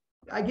Zchuyot.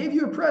 I gave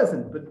you a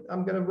present, but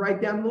I'm going to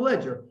write down the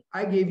ledger.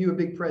 I gave you a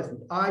big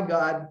present. I,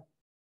 God,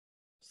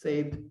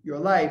 saved your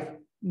life.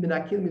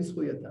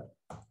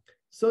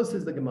 So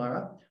says the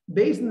Gemara.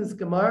 Based on this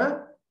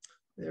Gemara,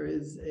 there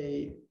is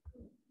in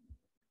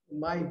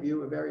my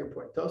view, a very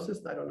important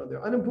Tosfos. I don't know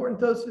they're unimportant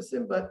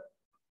Tosfosim, but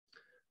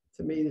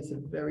to me, it's a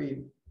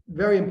very,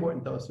 very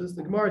important Tosfos.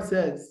 The Gemara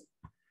says,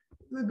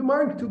 the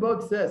Gemara in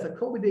Ketubot says,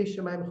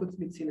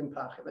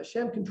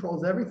 Hashem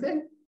controls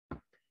everything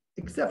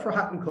except for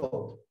hot and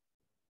cold.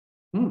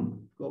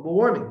 Global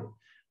warming.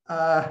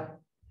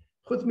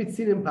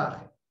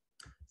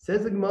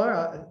 Says the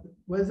Gemara,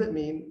 what does it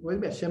mean? What does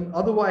it mean? Hashem,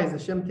 otherwise,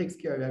 Hashem takes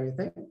care of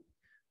everything.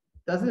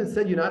 Doesn't it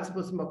say you're not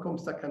supposed to makom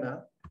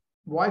sakana?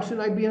 Why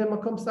shouldn't I be in a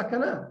makom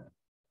sakana?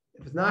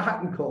 If it's not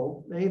hot and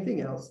cold,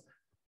 anything else,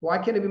 why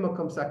can't it be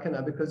makom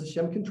sakana? Because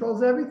Hashem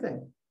controls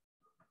everything.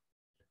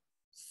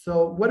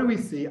 So what do we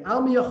see?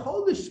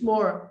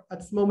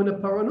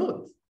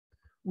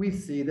 We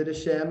see that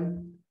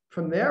Hashem,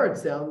 from there it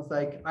sounds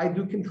like I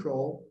do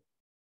control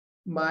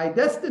my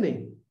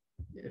destiny.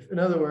 In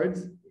other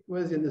words, what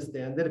does he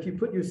understand? That if you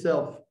put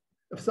yourself,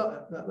 let's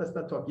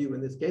not talk you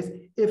in this case,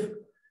 if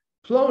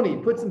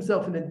Plony puts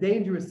himself in a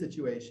dangerous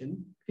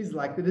situation, he's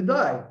likely to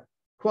die.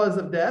 Cause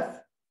of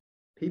death,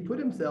 he put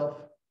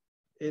himself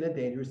in a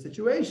dangerous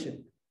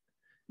situation.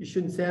 You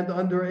shouldn't stand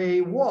under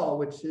a wall,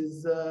 which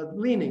is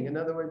leaning. In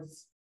other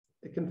words,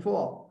 it can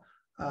fall.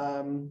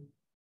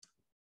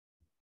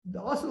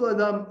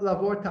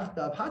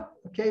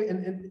 Okay,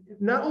 and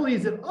not only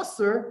is it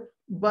usher,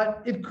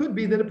 but it could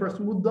be that a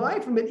person will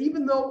die from it,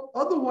 even though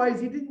otherwise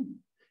he didn't.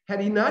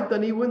 Had he not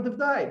done, he wouldn't have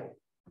died.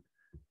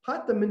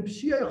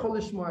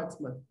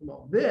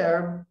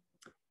 There,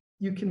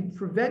 you can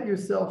prevent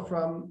yourself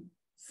from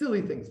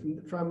silly things,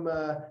 from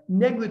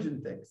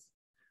negligent things.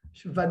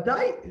 A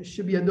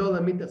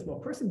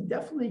person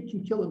definitely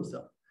can kill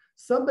himself.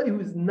 Somebody who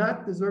is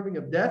not deserving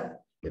of death,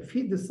 if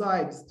he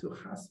decides to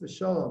chas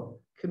v'shalom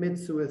commit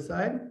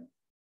suicide,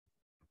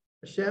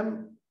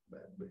 Hashem,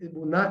 it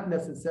will not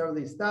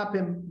necessarily stop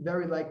him.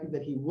 Very likely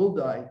that he will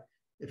die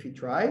if he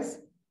tries.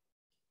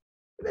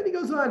 And then he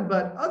goes on,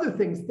 but other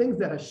things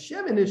that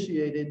Hashem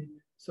initiated,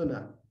 so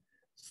not.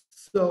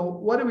 So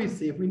what do we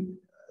see? If we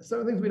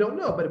certain things we don't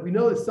know, but if we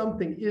know that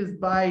something is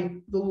by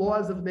the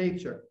laws of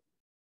nature,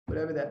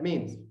 whatever that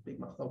means, big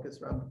machlokas,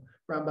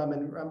 Rambam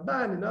and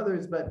Ramban and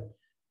others, but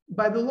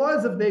by the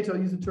laws of nature, I'll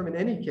use the term in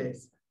any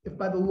case, if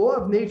by the law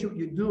of nature what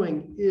you're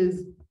doing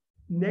is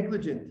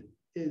negligent,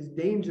 is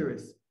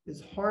dangerous,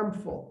 is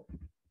harmful,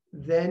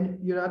 then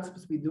you're not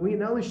supposed to be doing it.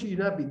 Not only should you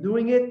not be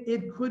doing it,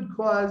 it could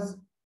cause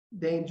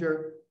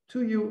danger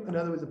to you. In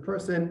other words, a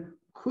person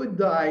could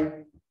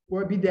die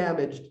or be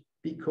damaged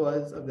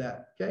because of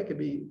that. Okay, it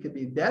could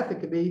be death, it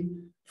could be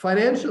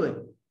financially.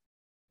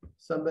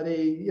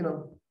 Somebody,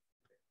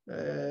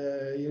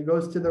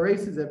 goes to the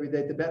races every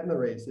day to bet in the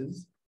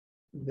races,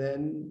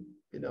 then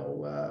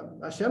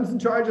Hashem's in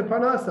charge of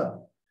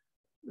Parnasa.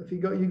 If you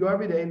go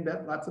every day and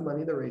bet lots of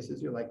money in the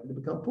races, you're likely to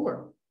become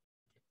poor.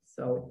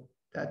 So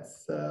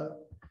that's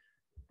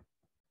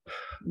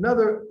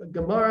another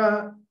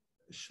Gemara.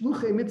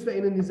 Shluchei mitzvah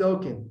ein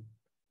nizokin.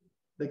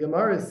 The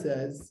Gemara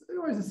says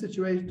there was a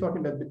situation talking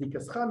about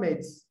b'dikas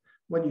chametz,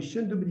 when you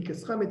shouldn't do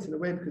b'dikas chametz in a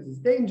way because it's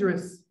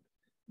dangerous.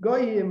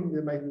 Goyim,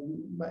 there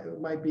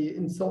might be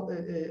insult,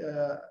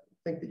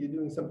 think that you're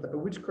doing some type of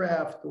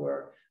witchcraft,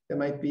 or there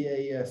might be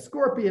a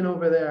scorpion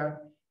over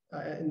there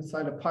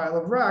inside a pile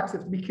of rocks. You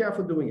have to be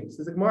careful doing it.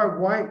 Says the Gemara,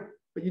 why?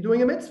 But you're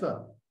doing a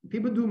mitzvah.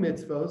 People do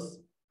mitzvahs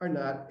are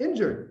not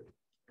injured.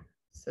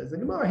 Says the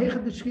Gemara,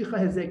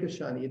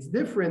 it's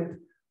different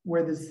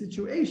where the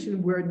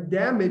situation where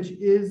damage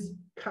is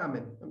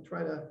common. I'm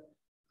trying to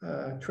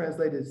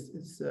translate as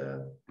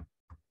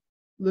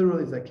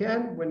literally as I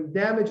can. When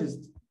damage is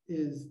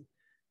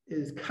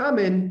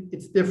common,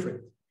 it's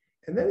different.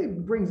 And then he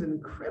brings an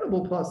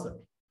incredible pasuk.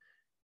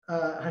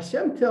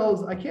 Hashem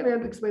tells, I can't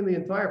explain the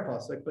entire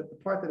pasuk, but the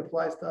part that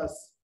applies to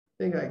us,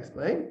 I think I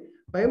explained.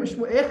 Hashem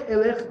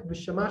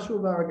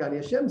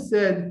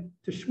said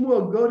to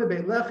Shmuel, go to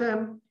Beit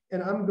Lechem,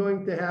 and I'm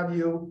going to have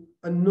you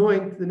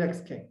anoint the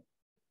next king.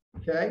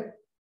 Okay?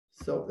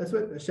 So that's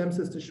what Hashem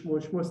says to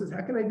Shmuel. Shmuel says,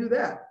 how can I do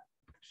that?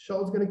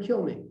 Shaul's going to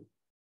kill me.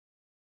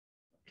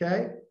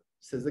 Okay?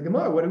 Says the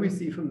Gemara, what do we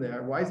see from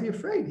there? Why is he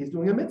afraid? He's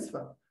doing a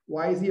mitzvah.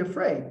 Why is he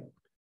afraid?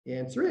 The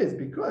answer is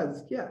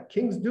because,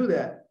 kings do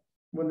that.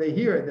 When they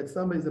hear that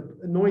somebody's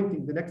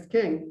anointing the next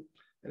king,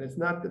 and it's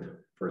not the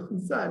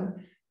person's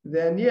son,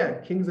 then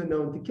kings are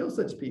known to kill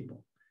such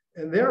people.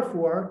 And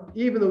therefore,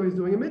 even though he's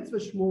doing a mitzvah,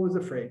 Shmuel was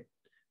afraid.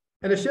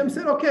 And Hashem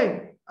said,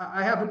 okay,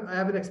 I have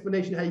an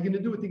explanation how you're going to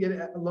do it to get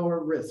a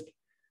lower risk,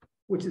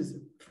 which is,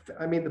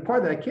 the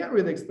part that I can't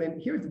really explain.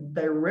 Here's a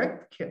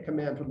direct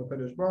command from the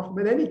Kadosh Baruch Hu.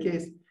 But in any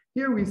case,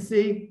 here we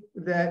see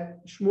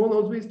that Shmuel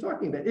knows what he's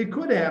talking about. It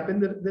could happen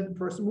that the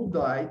person will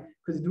die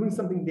because he's doing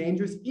something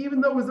dangerous, even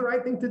though it was the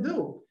right thing to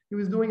do. He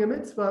was doing a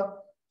mitzvah.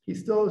 He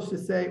still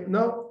should say,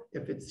 no,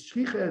 if it's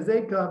shchicha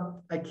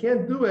ezeka, I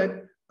can't do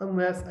it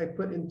unless I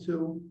put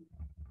into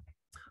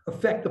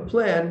effect a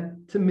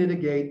plan to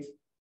mitigate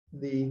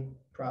the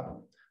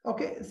problem.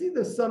 Okay, see,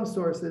 there's some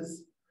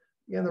sources.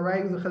 Again, the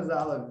writings of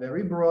Chazal are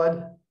very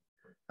broad.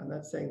 I'm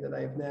not saying that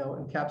I have now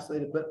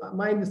encapsulated, but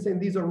my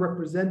understanding, these are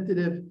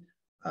representative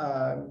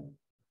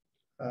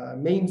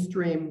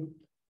mainstream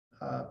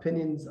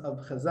opinions of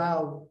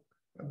Chazal,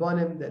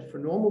 Rabbanim, that for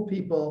normal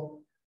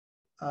people,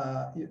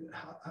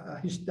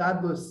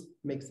 Hishtadlus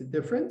makes a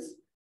difference.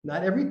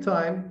 Not every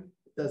time.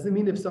 Doesn't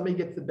mean if somebody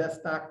gets the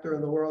best doctor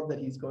in the world that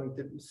he's going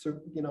to,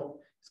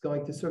 he's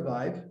going to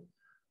survive.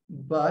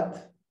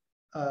 But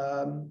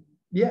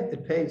yeah,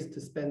 it pays to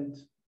spend,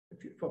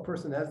 if a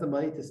person has the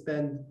money to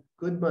spend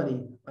good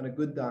money on a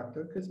good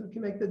doctor, because it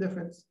can make the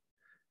difference.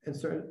 And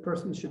certain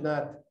persons should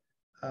not,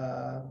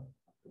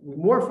 we're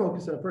more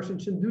focused on a person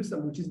shouldn't do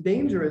something which is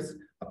dangerous,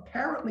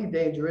 apparently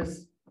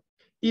dangerous,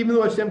 even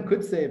though Hashem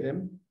could save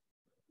him.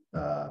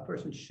 A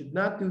person should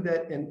not do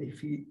that. And if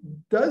he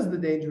does the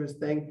dangerous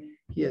thing,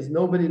 he has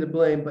nobody to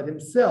blame but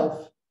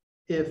himself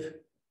if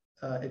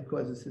it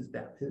causes his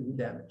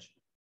damage.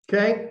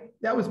 Okay,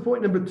 that was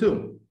point number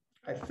 2.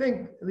 I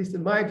think, at least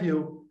in my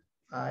view,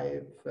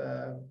 I've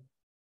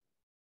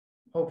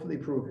hopefully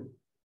proven.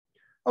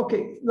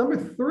 Okay, number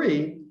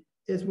 3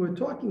 is we're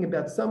talking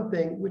about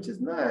something which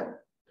is not,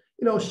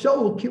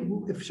 Shaul,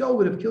 if Shaul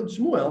would have killed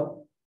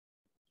Shmuel,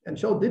 and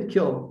Shaul did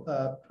kill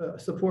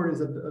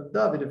supporters of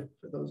David, if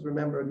for those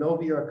remember,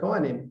 Novi or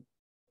Kohanim,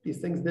 these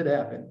things did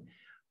happen.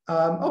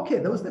 Okay,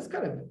 that's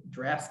kind of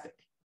drastic.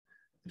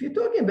 If you're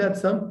talking about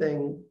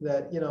something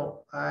that,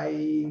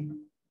 I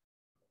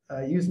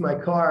use my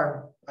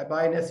car, I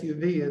buy an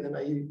SUV, and then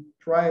I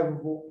drive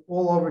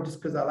all over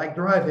just because I like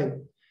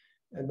driving,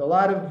 and a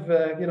lot of,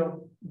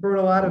 burn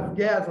a lot of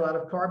gas, a lot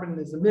of carbon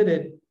is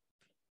emitted.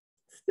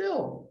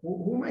 Still,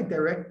 who am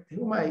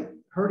I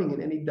hurting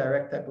in any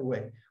direct type of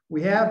way?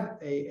 We have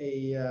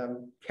a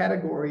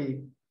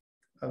category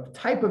of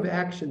type of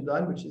action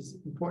done, which is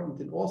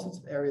important in all sorts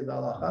of areas of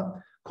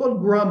halacha,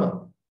 called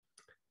grama.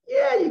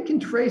 Yeah, you can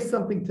trace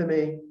something to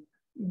me,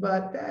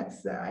 but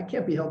that's I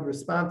can't be held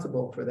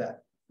responsible for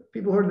that.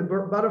 People heard of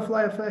the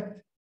butterfly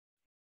effect?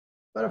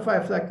 Butterfly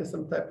effect is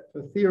some type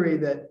of theory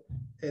that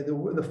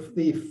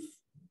the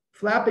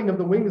flapping of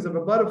the wings of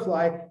a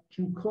butterfly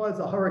can cause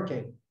a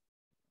hurricane.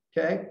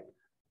 Okay,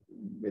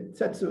 it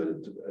sets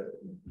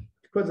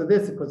because of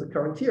this, it causes a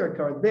current here, a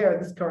current there,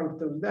 this current,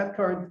 that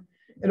current,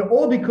 and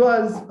all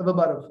because of a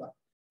butterfly.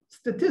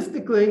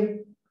 Statistically,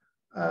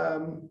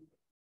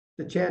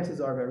 the chances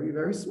are very,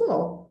 very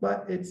small,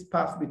 but it's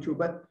possibly true.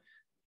 But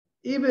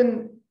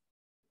even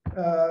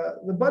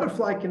the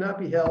butterfly cannot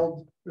be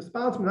held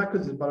responsible, not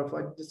because it's a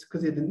butterfly, just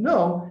because he didn't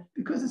know,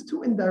 because it's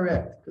too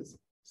indirect, because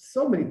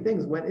so many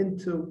things went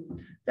into,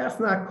 that's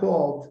not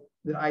called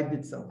that I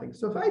did something.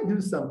 So if I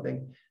do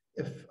something,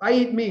 if I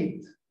eat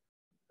meat,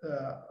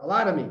 a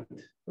lot of meat,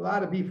 a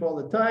lot of beef all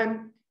the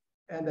time,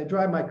 and I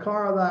drive my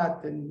car a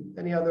lot, and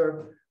I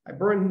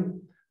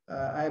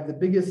have the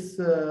biggest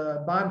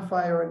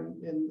bonfire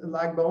in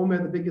Lag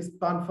BaOmer, the biggest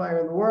bonfire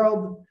in the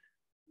world.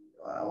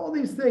 All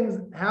these things,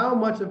 how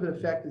much of an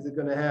effect is it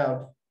going to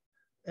have?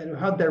 And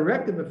how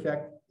direct of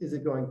effect is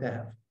it going to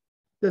have?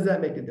 Does that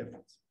make a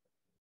difference?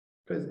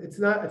 Because it's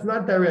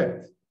not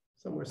direct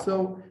somewhere.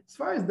 So as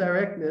far as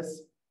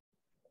directness,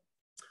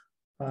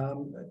 I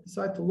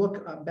decided to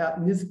look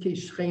about Nizkei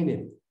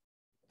Shchenim.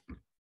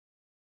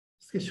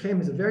 Nizkei Shchenim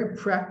is a very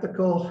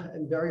practical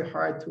and very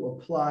hard to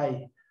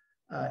apply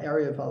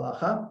area of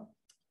halacha,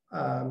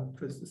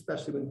 because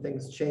especially when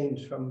things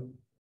change from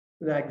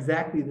not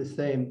exactly the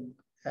same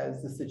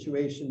as the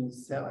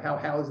situations, how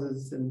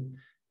houses and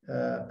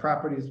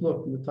properties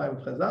looked in the time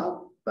of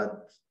Chazal.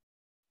 But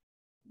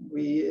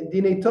in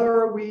Dinei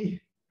Torah,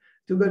 we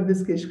do go to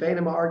Nizkei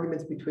Shchenim,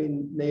 arguments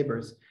between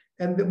neighbors.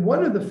 And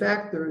one of the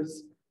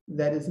factors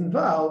that is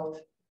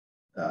involved,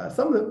 I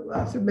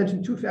should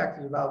mention 2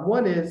 factors involved.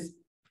 One is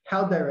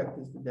how direct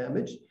is the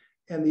damage,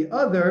 and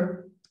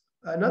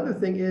another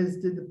thing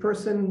is, if a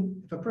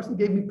person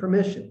gave me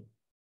permission,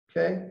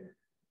 okay,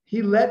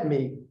 he let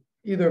me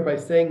either by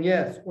saying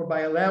yes or by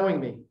allowing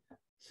me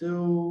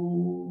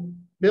to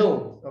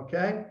build,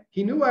 okay.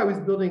 He knew I was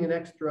building an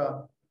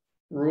extra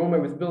room, I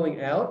was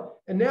building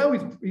out, and now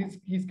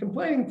he's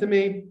complaining to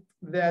me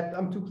that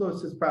I'm too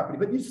close to his property,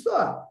 but you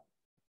saw it.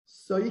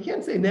 So you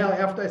can't say now,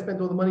 after I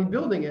spent all the money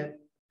building it.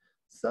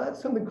 So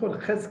it's something called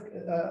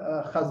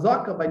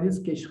chazaka by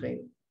Nizkei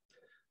Shchenim.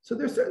 So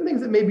there's certain things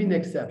that may be an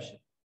exception.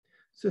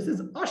 So it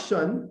says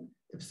ashan,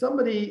 if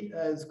somebody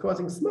is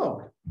causing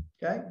smoke,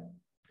 okay,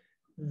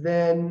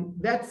 then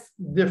that's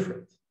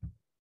different.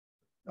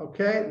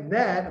 Okay,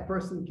 that a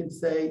person can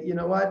say, you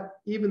know what,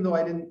 even though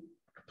I didn't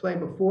complain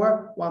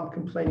before, well, I'm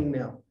complaining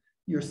now.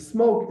 Your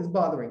smoke is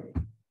bothering me.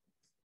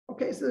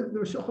 Okay, so the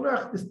Shulchan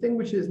Aruch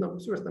distinguishes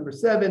source number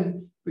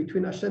 7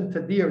 between Ashen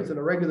Tadir, it's on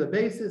a regular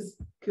basis,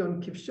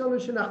 and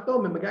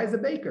a guy's a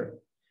baker.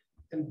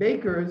 And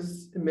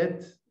bakers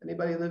emit,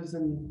 anybody who lives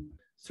in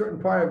certain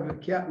part of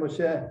Kiat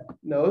Moshe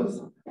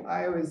knows.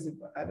 I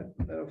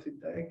don't know if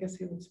I guess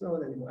he didn't smell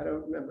it anymore. I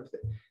don't remember if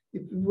we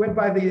went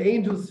by the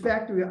Angel's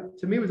factory.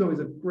 To me, it was always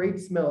a great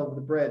smell of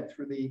the bread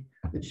through the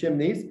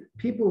chimneys.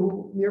 People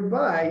who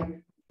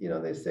nearby,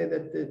 they say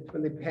that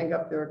when they hang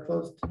up their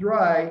clothes to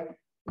dry,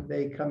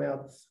 they come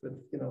out with,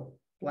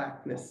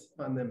 blackness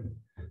on them.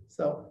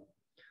 So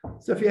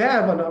if you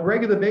have on a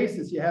regular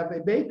basis, you have a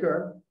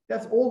baker,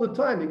 that's all the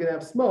time. You're going to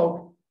have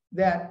smoke.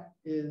 That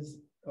is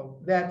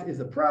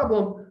a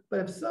problem. But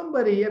if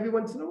somebody every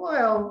once in a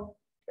while,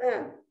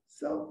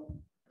 so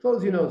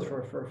close your nose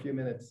for a few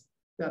minutes.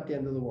 Not the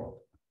end of the world.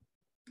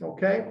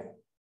 Okay.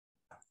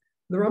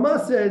 The Rama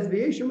says,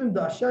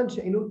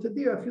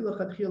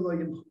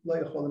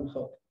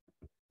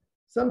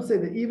 some say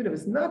that even if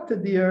it's not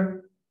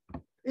tadir,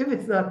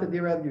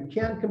 rather you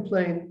can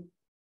complain.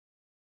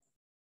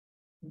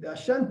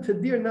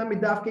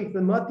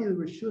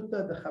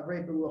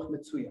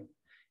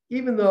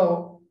 Even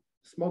though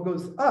smoke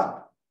goes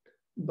up,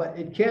 but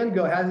it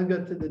hasn't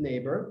got to the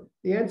neighbor.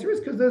 The answer is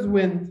because there's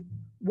wind.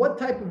 What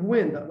type of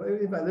wind?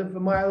 If I live a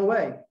mile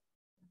away.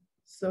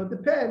 So it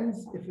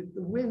depends if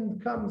the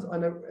wind comes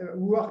on a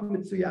ruach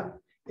mitzuya.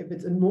 If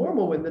it's a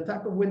normal wind, the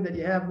type of wind that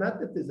you have, not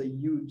that there's a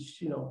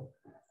huge,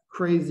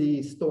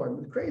 crazy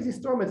storm. The crazy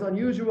storm is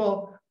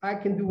unusual. I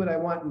can do what I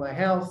want in my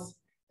house.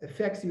 It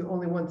affects you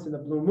only once in a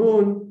blue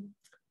moon.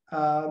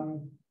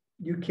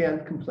 You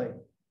can't complain.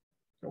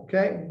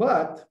 Okay,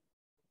 but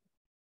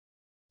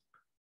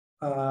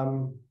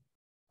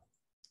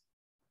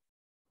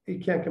you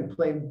can't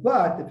complain.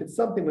 But if it's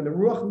something when the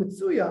ruach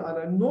mitzuya on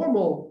a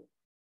normal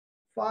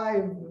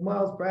 5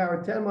 miles per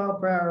hour, 10 mile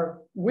per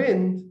hour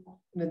wind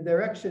in the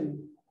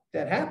direction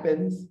that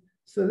happens,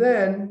 so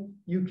then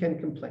you can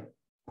complain.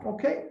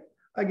 Okay,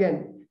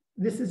 again,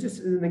 this is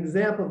just an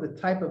example of the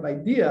type of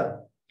idea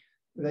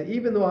that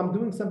even though I'm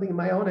doing something in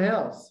my own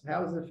house,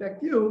 how does it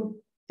affect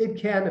you? It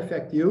can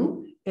affect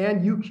you,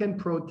 and you can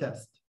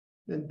protest.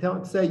 And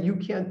say, you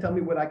can't tell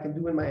me what I can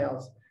do in my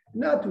house,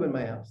 not do in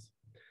my house.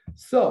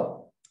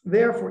 So,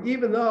 therefore,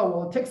 even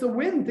though, it takes a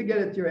wind to get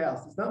it to your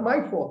house, it's not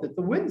my fault, it's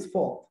the wind's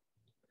fault.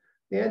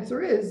 The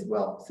answer is,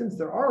 since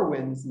there are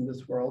winds in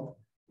this world,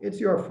 it's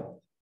your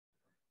fault.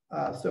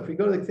 So if we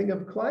go to the thing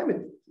of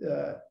climate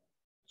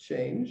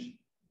change,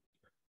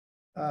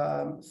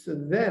 so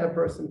then a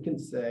person can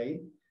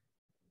say,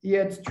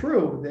 yeah, it's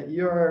true that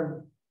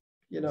you're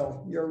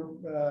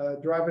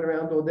driving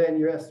around all day in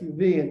your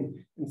SUV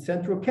in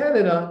central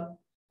Canada,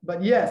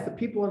 but yes, the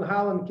people in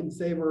Holland can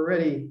say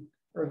or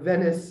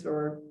Venice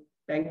or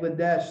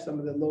Bangladesh, some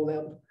of the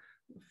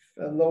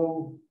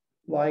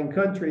low-lying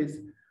countries,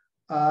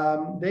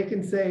 they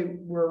can say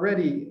we're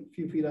already a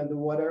few feet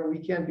underwater. We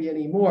can't be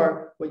any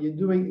more. What you're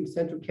doing in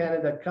central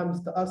Canada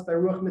comes to us by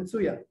Ruach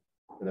Mitzuya.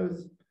 In other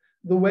words,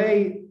 the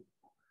way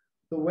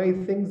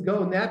things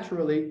go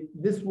naturally,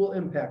 this will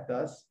impact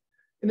us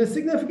in a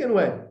significant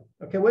way.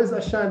 Okay, what does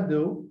Ashan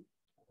do?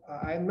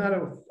 I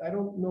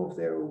don't know if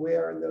they're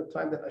aware in the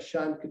time that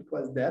Ashan could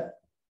cause death,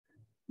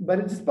 but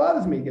it just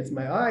bothers me. It gets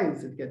my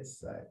eyes. It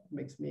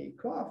makes me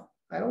cough.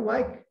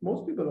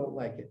 Most people don't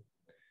like it.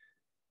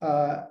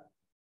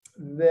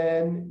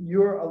 Then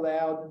you're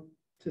allowed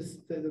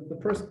the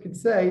person can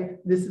say,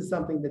 this is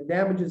something that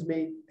damages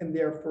me, and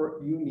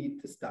therefore you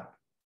need to stop.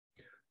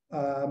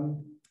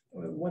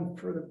 One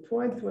further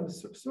point, one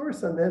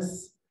source on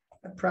this,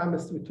 I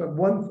promised we talk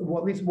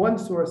at least one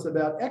source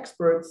about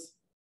experts.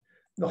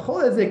 There's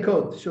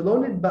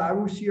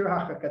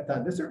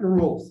certain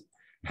rules.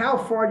 How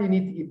far do you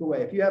need to keep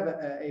away? If you have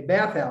a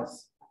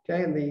bathhouse,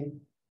 okay, and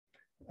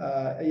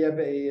you have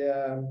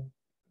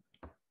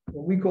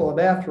what we call a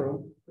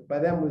bathroom, by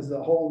them was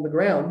a hole in the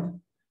ground,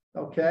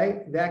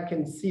 okay, that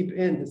can seep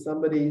into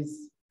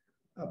somebody's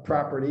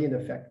property and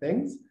affect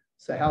things.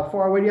 So how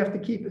far away do you have to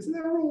keep it? So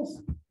there are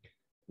rules.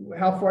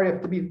 How far you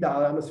have to be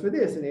dal amos for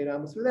this and 8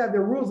 amos for that.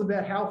 There are rules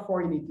about how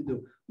far you need to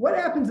do. What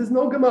happens is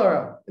no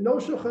Gemara, no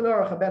Shulchan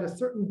Aruch about a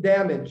certain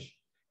damage,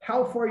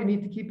 how far you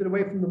need to keep it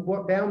away from the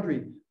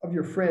boundary of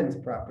your friend's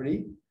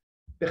property.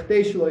 Is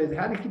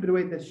how do you keep it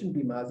away that shouldn't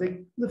be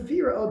mazik?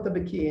 Lefira ota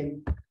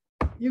bekin.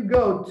 You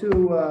go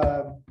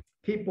to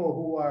people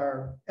who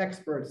are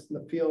experts in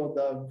the field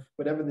of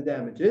whatever the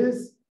damage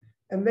is,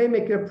 and they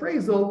make an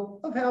appraisal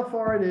of how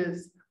far it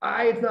is.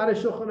 It's not a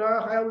Shulchan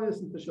Aruch. I only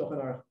listen to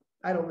Shulchan Aruch.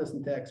 I don't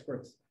listen to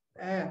experts.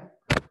 The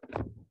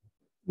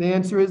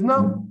answer is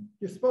no.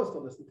 You're supposed to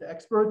listen to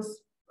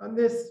experts on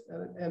this.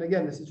 And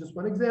again, this is just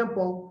one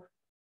example.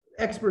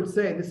 Experts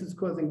say this is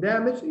causing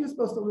damage, and you're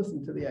supposed to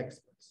listen to the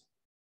experts.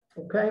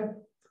 Okay?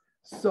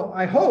 So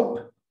I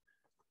hope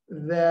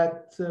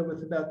that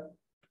with about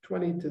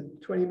 20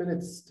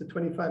 minutes to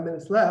 25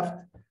 minutes left,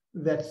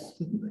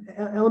 that's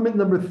element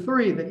number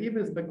 3, that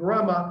even as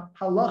Begrama,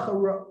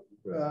 halacha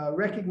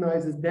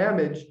recognizes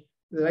damage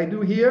that I do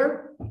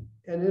here,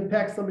 and it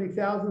impacts somebody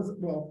thousands.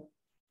 Well,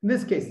 in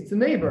this case, it's a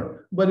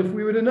neighbor. But if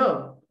we were to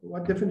know,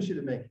 what difference should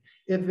it make?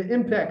 If it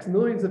impacts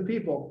millions of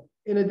people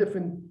in a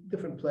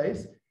different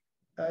place,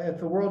 if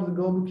the world is a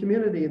global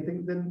community,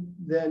 then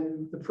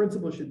the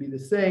principle should be the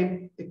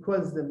same. It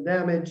causes them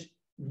damage.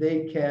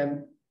 they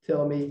can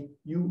tell me,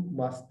 you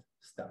must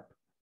stop.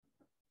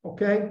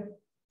 Okay?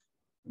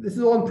 This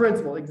is all in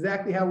principle.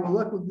 Exactly how we'll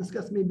look, we'll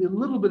discuss maybe a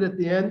little bit at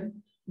the end,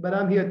 but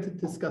I'm here to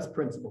discuss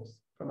principles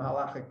from a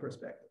halachic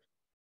perspective.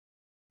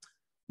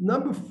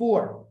 Number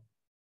 4.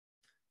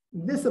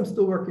 This I'm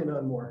still working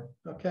on more.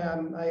 Okay,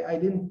 I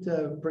didn't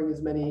bring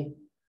as many,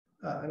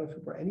 I don't know if I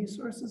brought any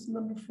sources in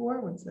number 4.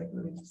 1 second,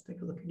 let me just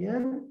take a look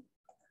again.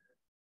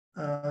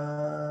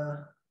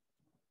 1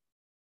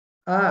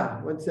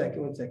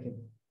 second.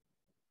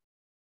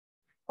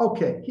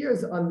 Okay,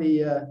 here's on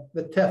the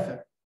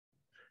tefer.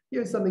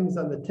 Here's something's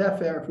on the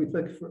tefer. If we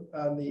click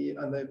on the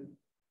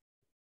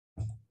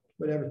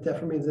whatever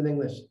tefer means in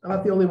English. I'm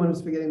not the only one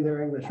who's forgetting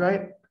their English,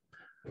 right?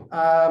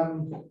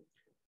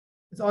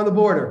 It's on the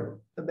border.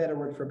 A better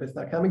word for it, but it's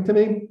not coming to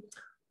me.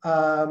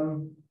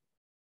 Now,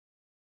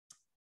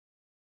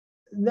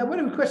 what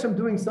if I'm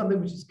doing something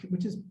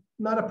which is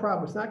not a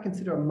problem? It's not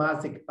considered a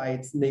mazik by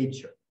its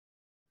nature,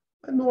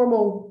 a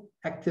normal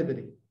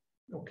activity.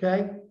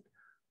 Okay,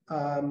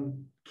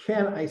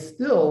 can I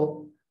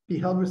still be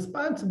held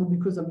responsible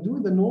because I'm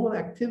doing the normal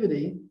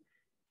activity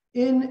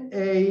in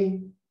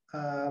a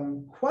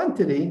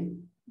quantity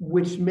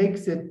which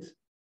makes it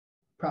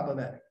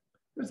problematic?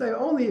 Because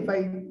if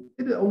I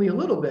did it only a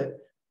little bit,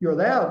 you're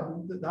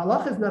allowed. The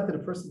halacha is not that a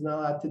person is not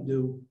allowed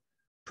to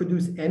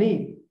produce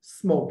any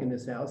smoke in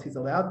his house. He's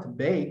allowed to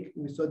bake.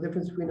 We saw a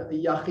difference between a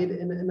yachid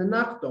and a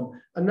nachdom.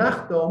 A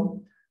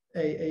nachdom,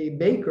 a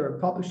baker,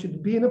 probably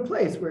should be in a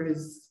place where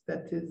his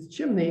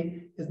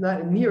chimney is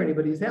not near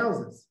anybody's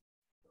houses.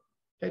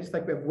 Okay, just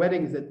like we have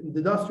weddings in the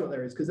industrial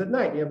areas, because at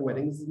night you have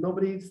weddings,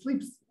 nobody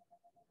sleeps,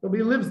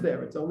 nobody lives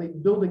there. It's only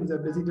buildings that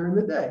are busy during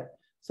the day.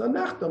 So a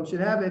nachdom should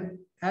have it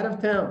out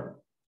of town.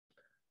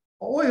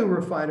 Oil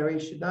refinery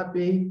should not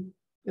be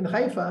in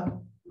Haifa.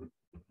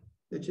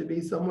 It should be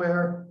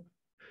somewhere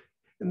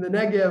in the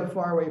Negev,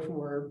 far away from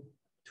where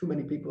too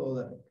many people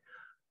are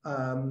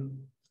living.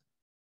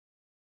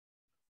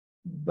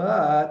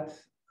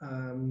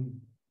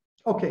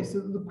 Okay,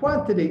 so the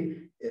quantity,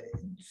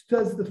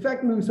 does the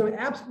fact move something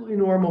absolutely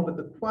normal, but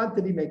the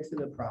quantity makes it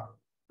a problem.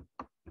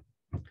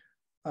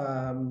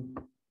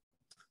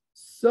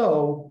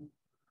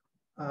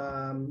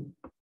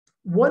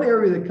 One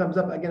area that comes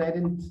up, again, I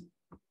didn't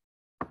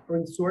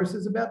bring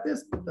sources about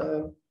this, but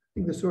I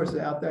think the sources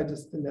out there, I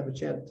just didn't have a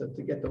chance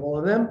to get to all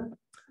of them.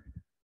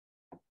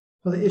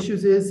 Well, the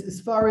issues is,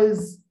 as far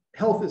as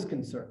health is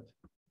concerned,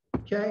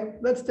 okay,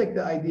 let's take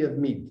the idea of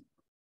meat.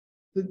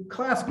 The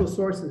classical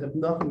sources have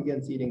nothing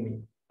against eating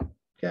meat,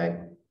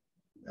 okay?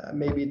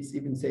 Maybe it's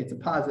even say it's a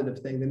positive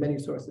thing. There are many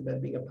sources about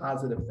it being a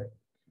positive thing.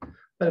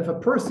 But if a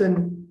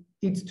person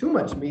eats too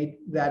much meat,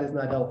 that is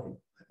not healthy.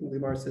 I think the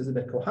Gemara says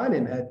that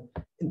Kohanim had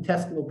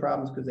intestinal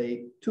problems because they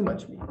ate too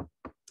much meat.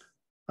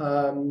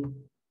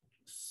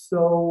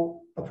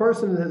 So a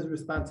person has a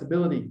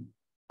responsibility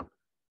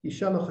to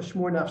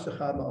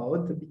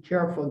be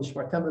careful,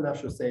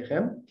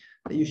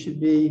 that you should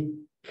be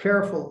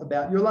careful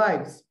about your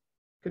lives.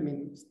 Could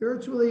mean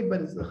spiritually,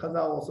 but as the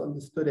Chazal also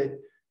understood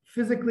it,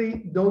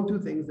 physically, don't do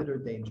things that are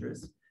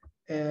dangerous.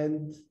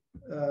 And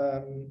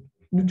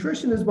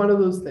nutrition is one of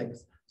those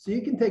things. So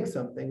you can take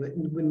something that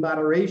in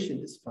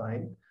moderation is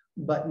fine,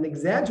 but in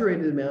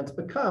exaggerated amounts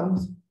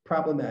becomes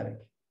problematic.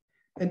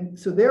 And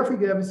so therefore you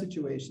could have a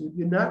situation,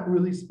 you're not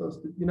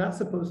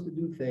supposed to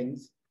do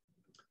things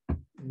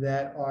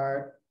that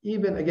are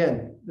even,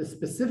 again, the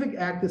specific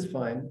act is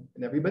fine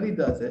and everybody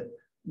does it,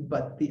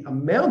 but the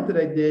amount that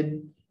I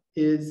did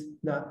is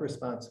not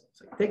responsible.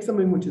 So take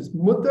something which is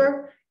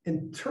mutter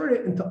and turn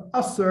it into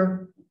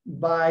asr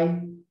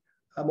by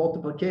a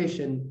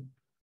multiplication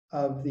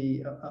of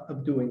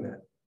doing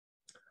that.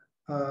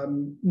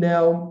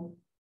 Now,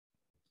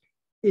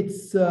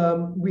 it's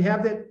we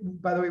have that,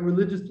 by the way,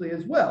 religiously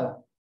as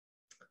well.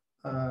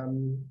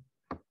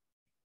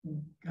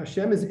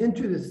 Hashem is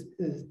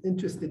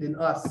interested in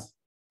us.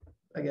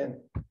 Again,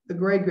 the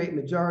great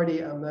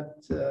majority. I'm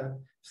not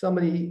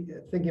somebody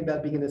thinking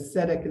about being an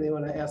ascetic and they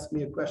want to ask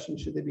me a question,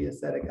 should they be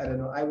ascetic? I don't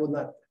know. I will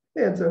not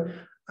answer.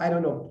 I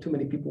don't know if too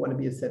many people want to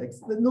be ascetics.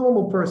 The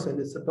normal person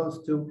is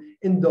supposed to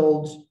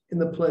indulge in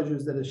the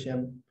pleasures that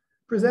Hashem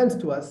presents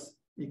to us.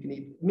 You can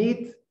eat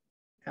meat,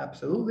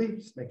 absolutely,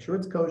 just make sure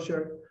it's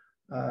kosher.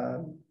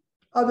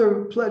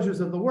 Other pleasures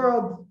of the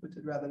world, which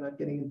I'd rather not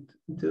getting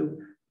into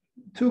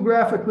too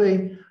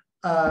graphically,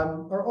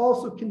 are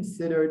also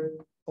considered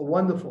a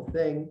wonderful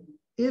thing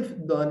if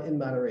done in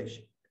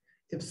moderation.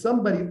 If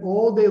somebody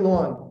all day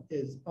long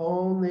is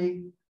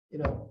only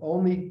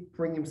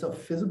bringing himself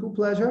physical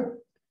pleasure,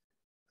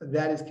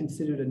 that is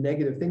considered a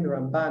negative thing. The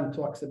Ramban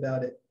talks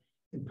about it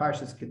in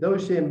Parshas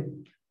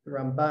Kedoshim. The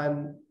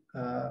Ramban,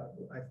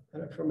 I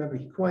don't remember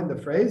he coined the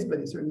phrase, but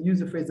he certainly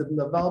used the phrase of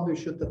Naval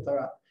B'Shut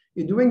Torah.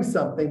 You're doing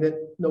something that,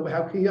 no,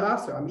 how can you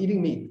answer? I'm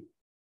eating meat.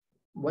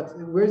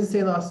 Where does it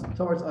say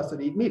towards us to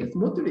eat meat? It's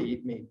mutter to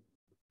eat meat.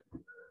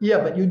 Yeah,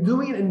 but you're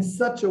doing it in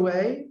such a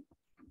way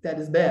that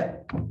is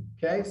bad.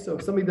 Okay, so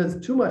if somebody does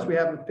too much, we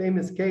have a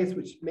famous case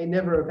which may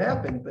never have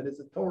happened, but it's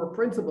a Torah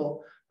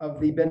principle of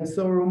the Ben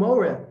Soru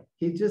Moreh.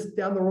 He's just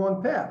down the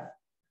wrong path.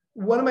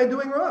 what am I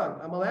doing wrong?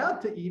 I'm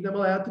allowed to eat, I'm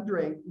allowed to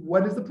drink.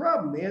 What is the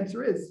problem? The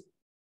answer is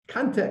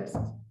context.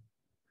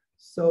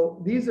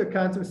 So these are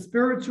concepts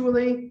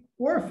spiritually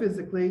or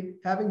physically,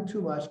 having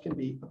too much can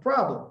be a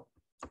problem.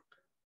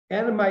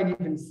 And I might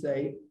even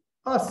say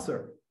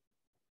usser.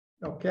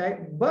 Okay,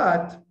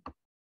 but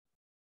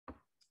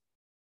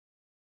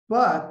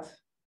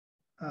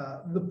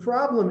the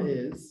problem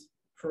is,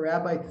 for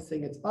Rabbi to say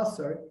it's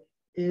usser,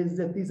 is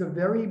that these are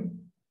very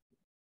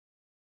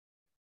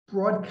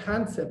broad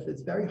concepts.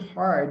 It's very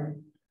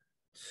hard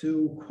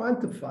to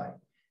quantify.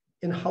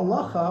 In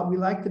halacha, we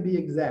like to be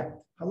exact.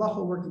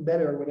 Halacha works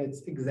better when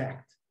it's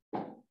exact.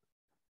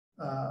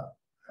 I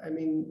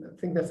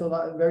think that's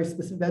very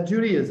specific about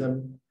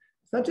Judaism.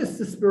 It's not just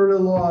the spirit of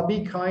the law,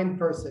 be kind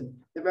person.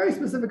 They're very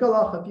specific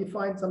halacha. If you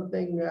find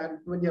something,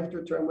 when you have to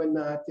return, when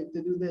not, if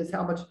to do this,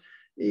 how much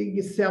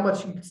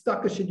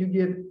tzedakah should you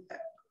give?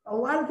 A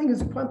lot of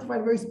things is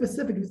quantified, very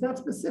specific. If it's not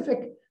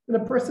specific,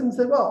 then a person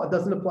said, well, it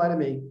doesn't apply to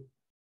me.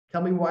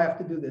 Tell me why I have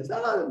to do this.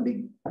 I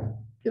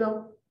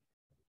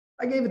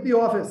gave it the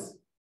office,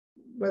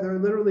 whether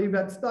literally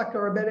about tzedakah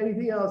or about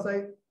anything else.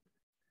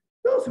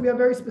 So we have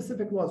very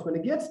specific laws. When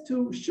it gets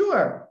to,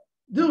 sure,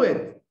 do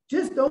it.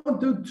 Just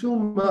don't do too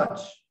much.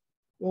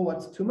 Well,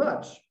 what's too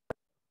much?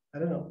 I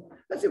don't know.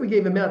 Let's say we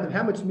gave an amount of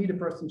how much meat a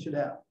person should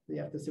have. You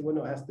have to say, well,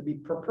 no, it has to be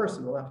per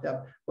person. We'll have to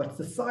have what's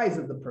the size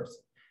of the person.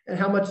 And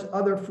how much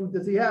other food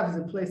does he have? Is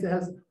it a place that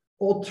has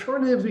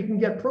alternatives? We can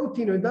get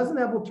protein, or it doesn't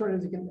have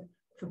alternatives. You can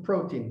for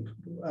protein.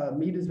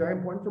 Meat is very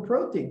important for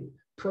protein.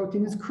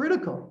 Protein is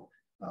critical.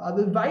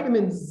 Other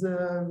vitamins,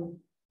 B12,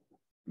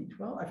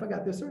 I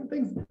forgot. There's certain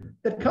things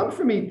that come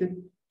from meat.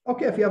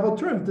 Okay, if you have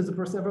alternatives, does a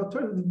person have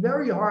alternatives? It's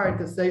very hard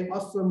to say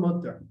asur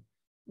mutter.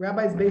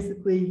 Rabbis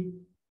basically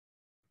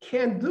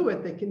can't do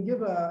it. They can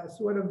give a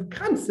sort of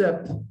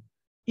concept,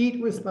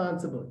 eat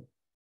responsibly.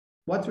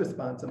 What's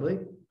responsibly?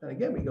 And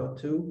again, we go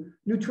to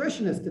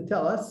nutritionists to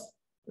tell us,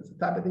 that's the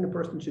type of thing a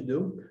person should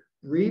do.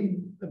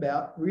 Read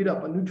up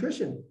on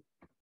nutrition.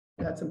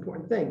 That's an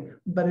important thing.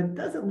 But it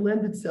doesn't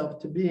lend itself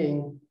to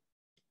being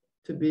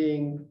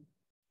asur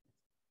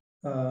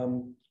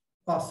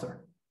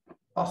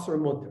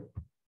mutter.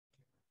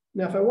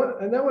 Now, I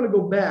want to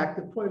go back,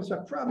 the point which I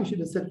probably should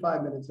have said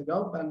 5 minutes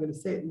ago, but I'm going to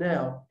say it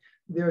now.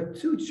 There are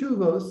two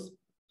tshuvos,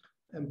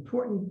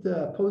 important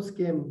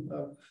poskim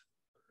of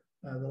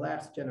the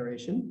last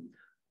generation.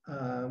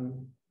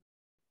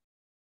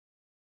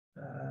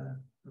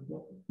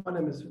 One of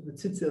them is the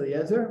Tzitz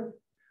Eliezer,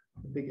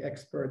 a big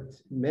expert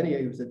in many.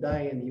 He was a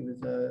dayan. He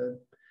was a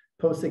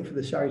posting for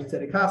the Shari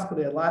Tzedek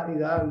Hospital.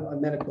 He's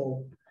on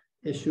medical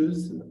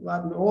issues, a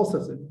lot in all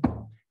sorts of,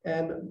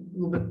 and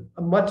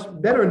a much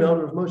better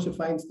known of Moshe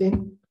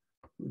Feinstein,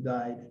 who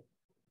died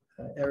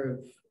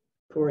Erev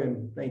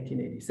Purim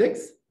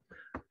 1986.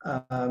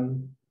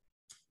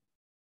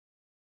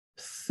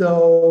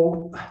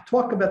 So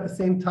talk about the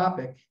same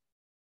topic,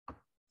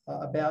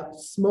 about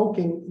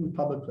smoking in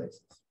public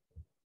places.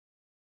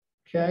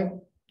 Okay,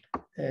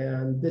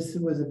 and this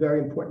was a very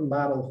important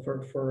model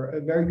for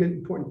a very good,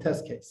 important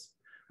test case.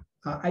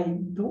 I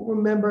don't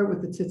remember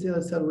what the Tzitz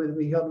Eliezer said, whether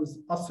he held was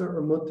asur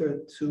or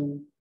mutter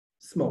to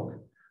smoke.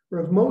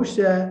 Rav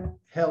Moshe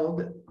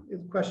held, the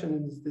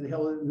question is, did he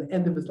held it in the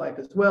end of his life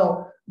as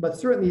well? But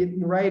certainly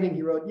in writing,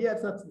 he wrote, yeah,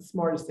 it's not the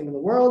smartest thing in the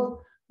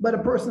world, but a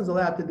person's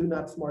allowed to do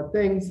not smart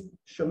things.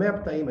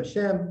 Shomer P'tayim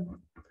Hashem.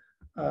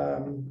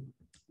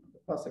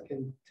 Plus, I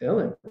can tell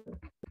him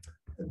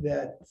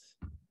that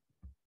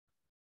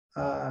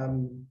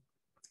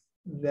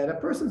that a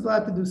person's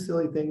allowed to do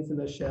silly things, and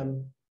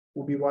Hashem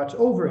will be watched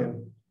over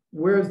him.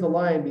 Where's the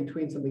line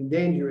between something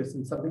dangerous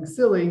and something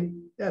silly?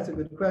 That's a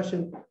good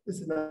question. This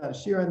is not a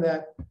shir on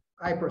that.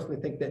 I personally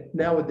think that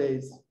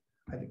nowadays,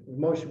 I think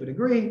Moshe would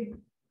agree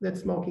that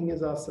smoking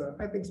is asur.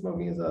 I think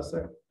smoking is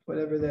asur,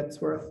 whatever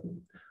that's worth.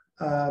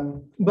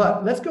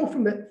 But let's go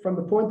from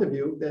the point of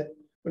view that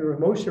when Rav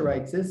Moshe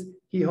writes this,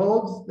 he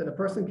holds that a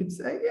person could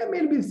say, yeah, it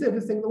may be the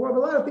safest thing in the world,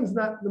 but a lot of things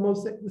not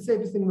the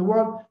safest thing in the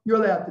world.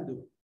 You're allowed to do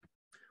it.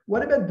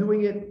 What about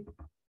doing it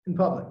in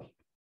public?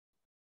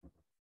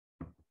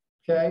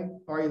 Okay,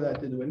 are you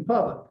allowed to do it in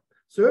public?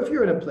 So if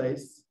you're in a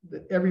place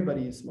that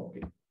everybody is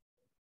smoking,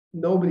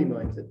 nobody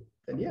minds it,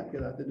 then yeah,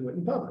 you're allowed to do it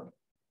in public.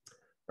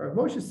 Rav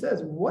Moshe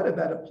says, what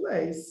about a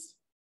place,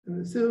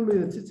 and similarly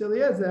the Tzitz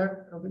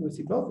Eliezer, I don't think we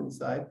see both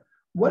inside,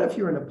 what if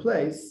you're in a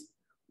place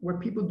where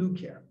people do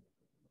care?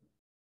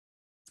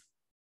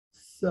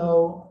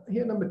 So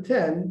here, number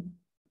 10,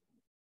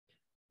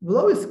 say,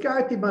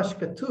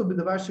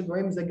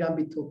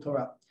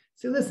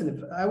 listen,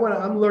 if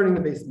I'm learning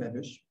the base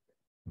medrash,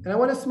 and I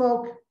want to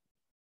smoke.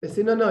 They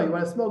say, no, you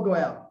want to smoke, go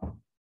out.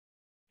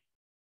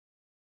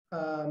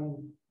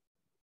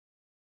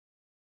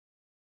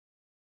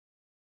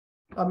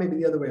 Or maybe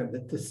the other way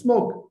around. To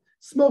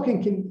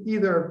smoking can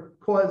either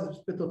cause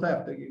bittul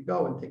tov, you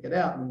go and take it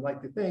out and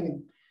light the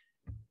thing.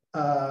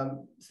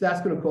 So that's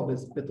going to cause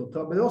this bittul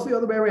tov. But also the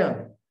other way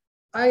around.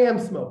 I am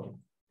smoking.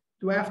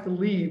 Do I have to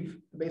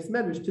leave the base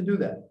medrash to do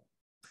that?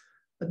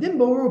 Adin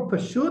Baur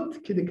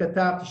Pashut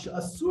Kidikatat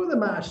Asur the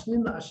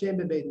Mashnin Hashem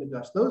Bebeit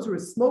Midrash. Those who are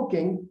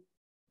smoking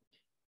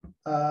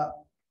are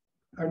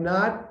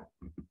not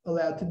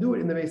allowed to do it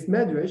in the base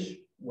medrash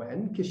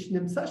when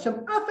Kishnim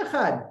Sasham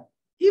Afechad,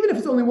 even if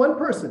it's only one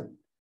person.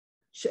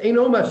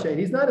 She'eino Mashed,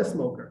 he's not a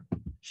smoker.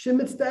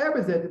 Shemitz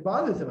Ta'abazet, it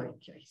bothers him.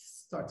 He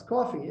starts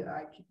coughing.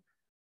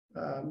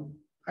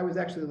 I was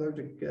actually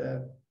allergic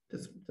to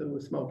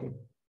smoking.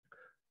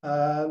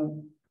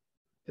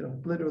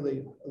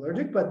 Literally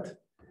allergic, but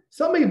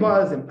somebody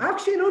bothers him.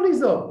 Even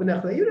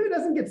if he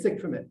doesn't get sick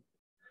from it.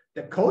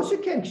 The kosher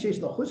can if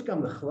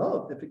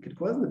it could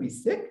cause him to be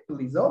sick, to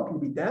be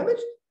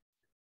damaged.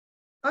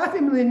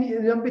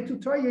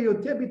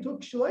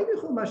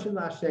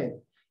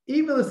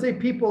 Even let's say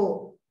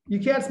people, you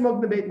can't smoke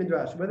in the Beit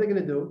Midrash. What are they going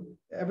to do?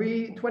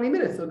 Every 20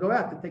 minutes they'll go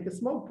out to take a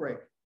smoke break.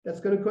 That's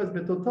going to cause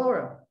Bittul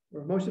Torah.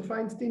 Or Moshe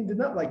Feinstein did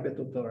not like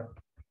Bittul Torah.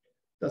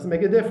 Doesn't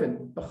make a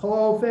difference.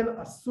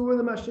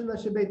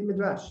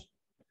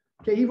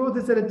 Okay, he wrote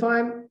this at a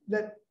time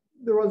that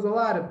there was a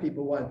lot of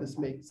people who wanted to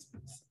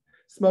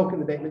smoke in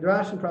the Beit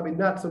Midrash, and probably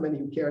not so many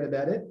who cared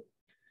about it.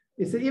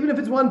 He said, even if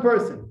it's one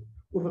person,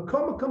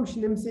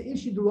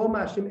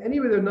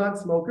 anyway, they're not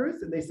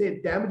smokers, and they say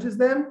it damages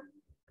them,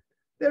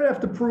 they don't have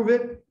to prove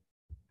it.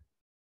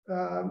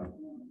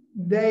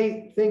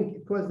 They think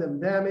it caused them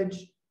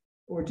damage,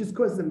 or just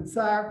caused them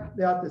tsar,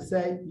 they have to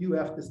say, you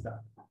have to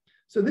stop.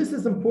 So this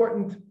is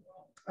important.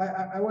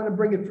 I want to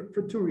bring it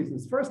for two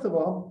reasons. First of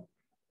all,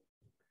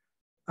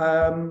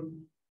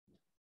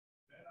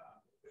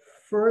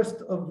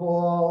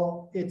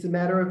 it's a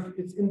matter of,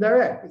 it's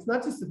indirect. It's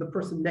not just the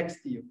person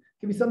next to you. It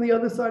can be somebody on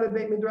the other side of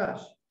Beit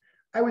Midrash.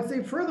 I would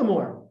say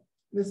furthermore,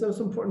 this is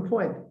an important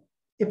point.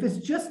 If it's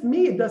just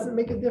me, it doesn't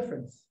make a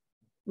difference.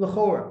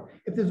 L'chora.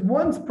 If there's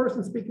one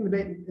person speaking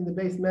in the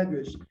base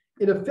medrash,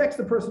 it affects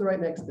the person right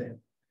next to him.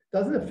 It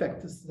doesn't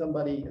affect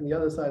somebody on the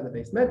other side of the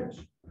base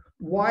medrash.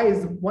 Why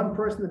is one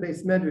person in the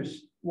base medrash?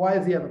 Why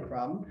does he have a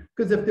problem?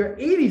 Because if there are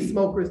 80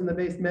 smokers in the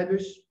base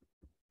medrash,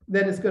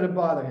 then it's going to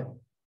bother him.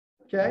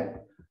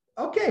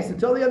 Okay, so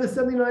tell the other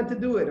 79 to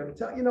do it, or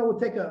tell, we'll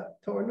take a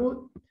Torah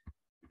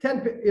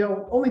 10,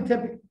 only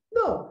 10.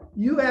 No,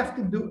 you have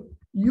to do it.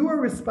 You are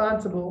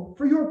responsible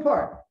for your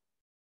part.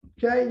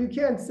 Okay, you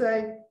can't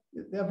say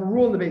they have a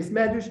rule in the base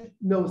medrash,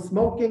 no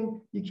smoking.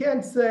 You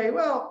can't say,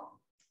 well,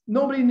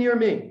 nobody near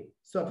me.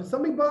 So if it's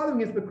something bothering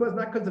you, it's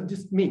not because of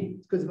just me,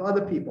 it's because of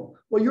other people.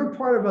 Well, you're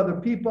part of other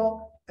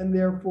people, and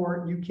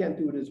therefore you can't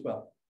do it as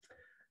well.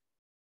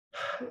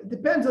 It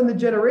depends on the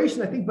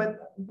generation, I think,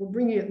 but we're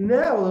bringing it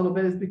now a little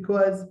bit is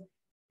because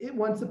it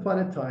once upon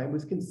a time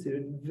was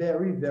considered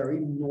very, very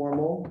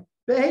normal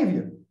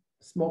behavior.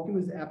 Smoking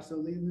was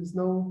absolutely, there's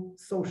no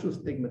social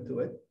stigma to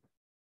it.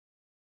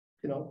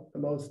 The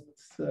most,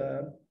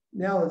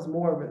 now there's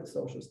more of a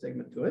social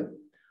stigma to it,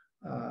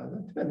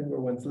 depending where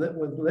one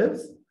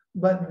lives.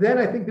 But then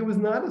I think there was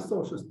not a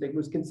social stigma. It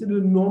was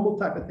considered a normal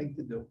type of thing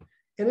to do.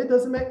 And it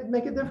doesn't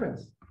make a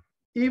difference,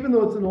 even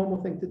though it's a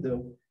normal thing to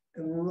do.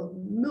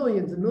 And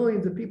millions and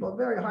millions of people, a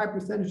very high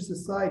percentage of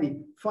society,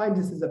 find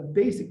this as a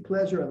basic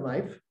pleasure in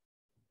life,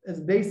 as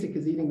basic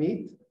as eating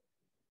meat.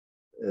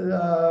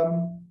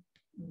 Then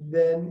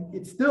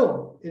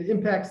it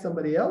impacts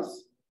somebody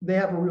else. They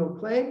have a real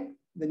claim,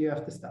 then you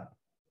have to stop.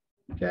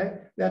 Okay,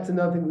 that's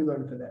another thing we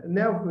learned for that. And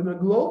now on a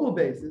global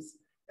basis,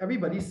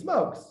 everybody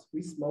smokes.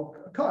 We smoke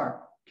a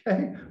car.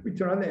 Okay, we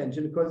turn on the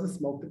engine, it causes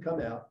smoke to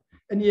come out.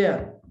 And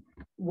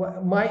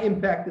my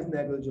impact is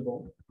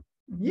negligible.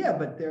 Yeah,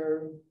 but there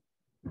are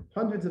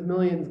hundreds of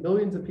millions,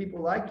 billions of people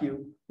like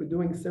you who are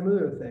doing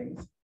similar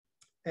things.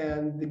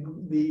 And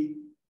the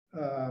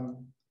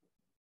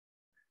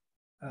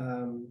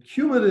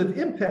cumulative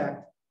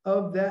impact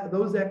of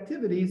those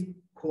activities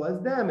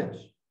cause damage.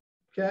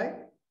 Okay?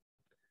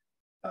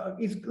 At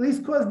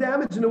least cause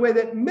damage in a way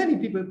that many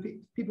people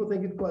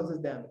think it causes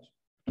damage.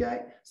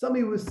 Okay?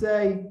 Somebody would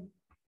say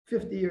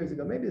 50 years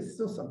ago, maybe it's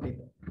still some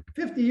people.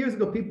 50 years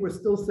ago, people were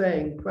still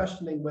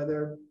questioning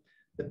whether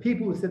the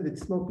people who said that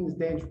smoking is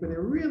dangerous, were they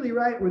really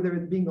right or were they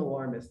being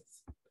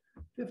alarmists?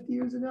 50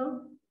 years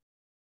ago?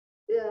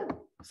 Yeah,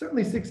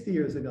 certainly 60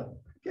 years ago.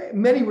 Okay,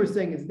 many were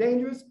saying it's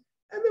dangerous,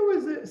 and there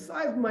was a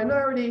sizable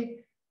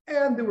minority,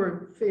 and there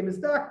were famous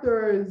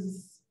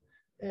doctors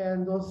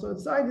and also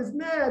scientists.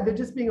 They're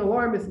just being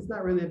alarmists. It's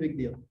not really a big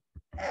deal.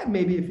 And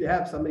maybe if you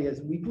have somebody who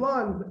has weak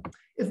lungs,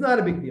 it's not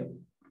a big deal.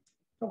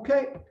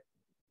 Okay?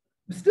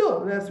 But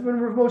still, that's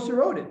when Rav Moshe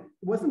wrote it.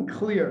 It wasn't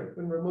clear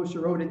when Rav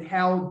Moshe wrote it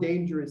how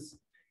dangerous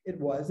it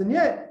was. And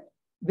yet,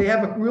 they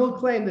have a real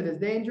claim that it's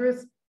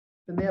dangerous,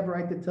 then they have a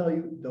right to tell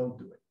you, don't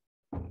do it.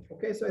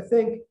 Okay, so I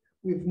think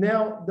we've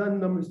now done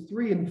numbers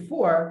 3 and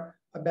 4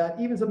 about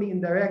even something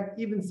indirect,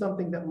 even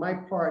something that my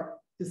part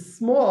is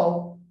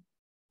small,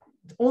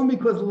 it's only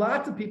because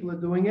lots of people are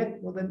doing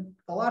it, well then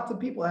lots of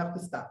people have to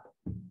stop.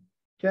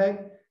 Okay,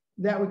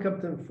 that would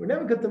come to number 4. Now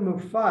we come to number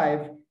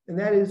 5, and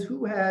that is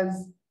who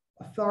has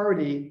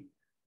authority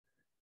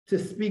to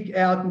speak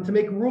out and to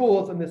make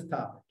rules on this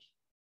topic.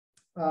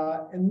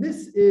 And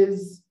this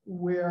is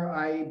where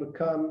I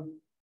become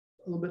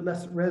little bit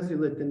less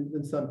resolute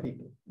than some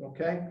people,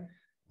 okay?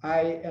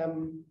 I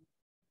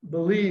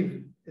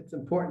believe it's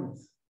important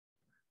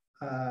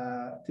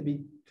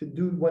to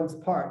do one's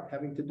part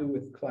having to do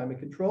with climate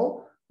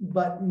control,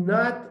 but I'm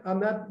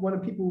not one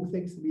of people who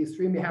thinks to be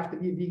extreme. You have to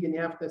be a vegan,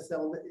 you have to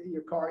sell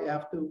your car, you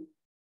have to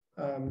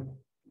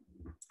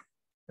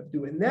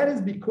do it. And that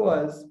is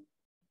because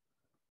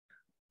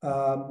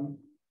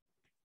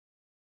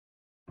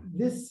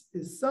this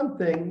is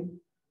something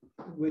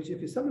which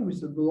is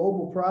a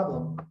global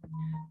problem,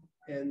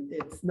 and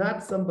it's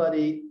not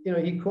somebody,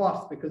 he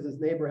coughs because his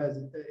neighbor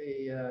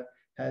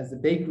has a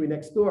bakery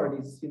next door,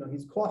 and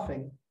he's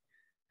coughing.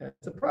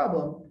 It's a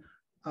problem.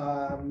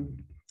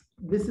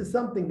 This is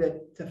something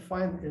that to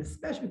find,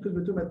 especially because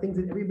we're talking about things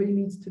that everybody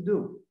needs to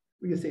do.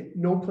 We're gonna say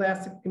no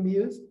plastic can be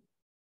used.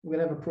 We're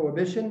gonna have a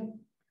prohibition.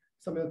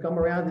 Somebody will come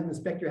around and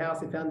inspect your house.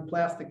 They found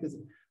plastic.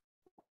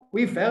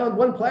 We found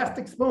one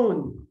plastic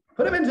spoon.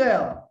 Put him in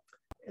jail.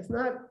 It's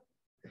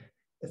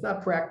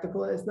not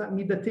practical. It's not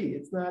midati.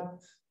 It's not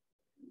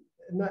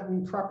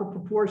in proper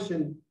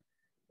proportion.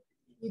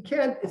 You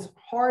can't. It's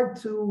hard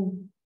to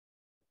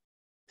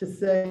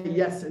say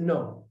yes and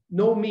no.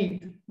 No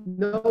meat.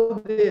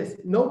 No this.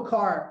 No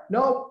car.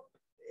 No.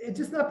 It's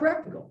just not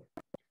practical.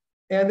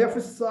 And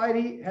therefore,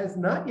 society has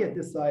not yet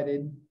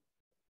decided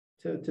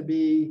to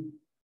be,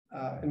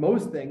 in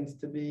most things,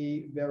 to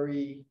be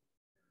very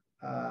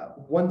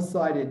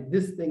one-sided.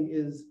 This thing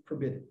is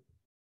forbidden.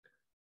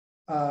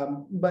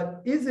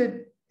 But is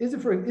it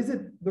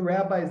the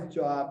rabbi's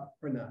job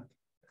or not?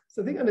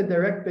 So I think on a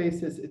direct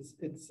basis,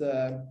 it's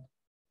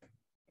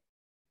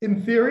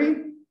in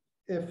theory,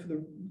 if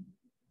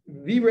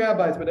the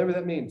rabbis, whatever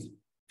that means,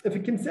 if a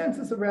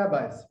consensus of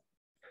rabbis,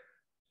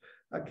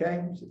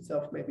 okay, which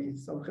itself maybe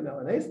some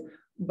chanelanes,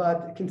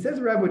 but a consensus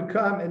of rabbi would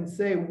come and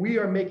say, we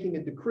are making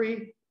a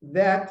decree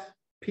that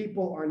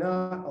people are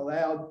not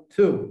allowed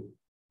to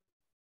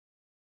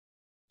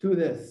do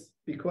this,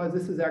 because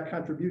this is our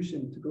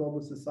contribution to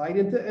global society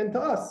and to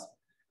us,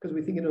 because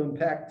we think it'll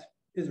impact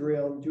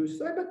Israel and Jewish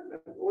society, but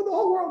or the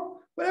whole world,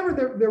 whatever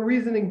their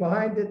reasoning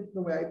behind it,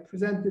 the way I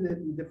presented it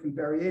in different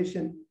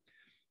variation,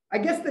 I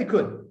guess they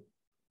could.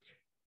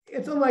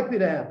 It's unlikely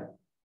to happen.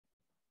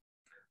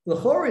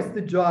 L'chor is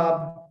the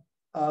job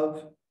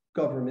of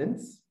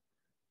governments,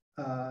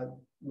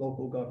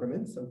 local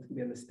governments, so it can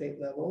be on a state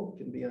level,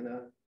 it can be on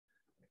a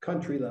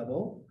country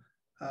level.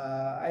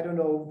 I don't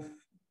know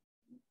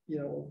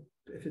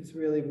if it's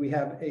really, we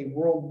have a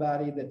world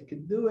body that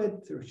could do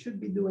it or should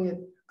be doing it.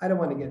 I don't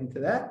want to get into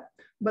that.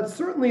 But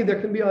certainly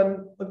there can be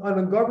on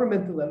a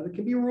governmental level, there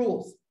can be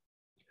rules.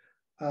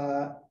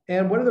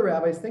 And what do the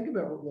rabbis think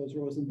about those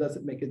rules, and does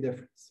it make a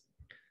difference?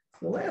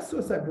 So the last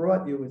source I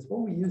brought you is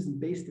one we use in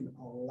Beis Din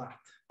a lot,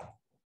 at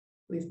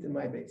least in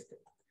my Beis Din,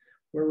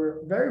 where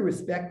we're very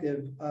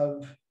respective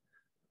of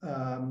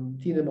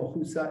Tina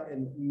Mochusa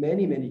in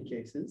many, many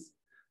cases,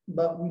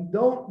 but we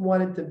don't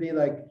want it to be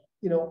like,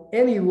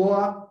 any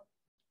law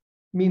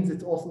means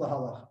it's also the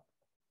halacha.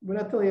 We're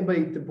not telling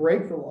anybody to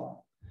break the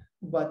law,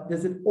 but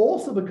does it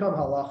also become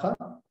halacha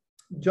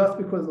just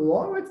because of the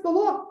law? Or it's the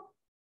law,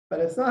 but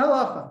it's not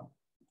halacha.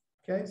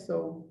 Okay,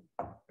 so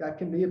that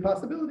can be a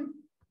possibility.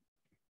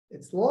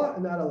 It's law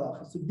and not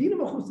halacha. So dina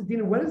machus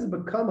dina, when does it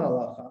become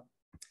halacha?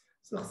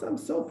 So Chassam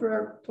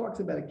Sofer talks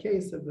about a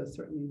case of a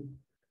certain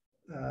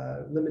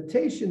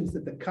limitations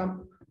that the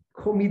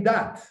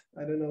komidat,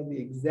 I don't know the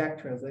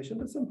exact translation,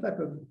 but some type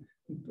of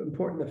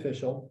important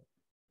official.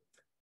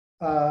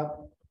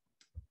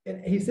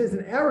 And he says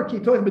in our key,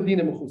 talking about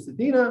dina machus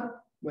dina,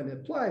 when it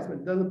applies, when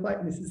it doesn't apply,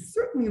 and this is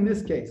certainly in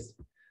this case.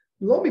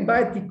 What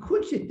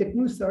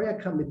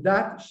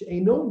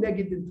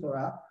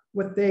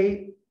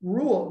they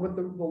rule, what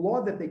the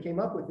law that they came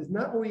up with is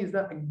not only is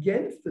not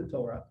against the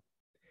Torah,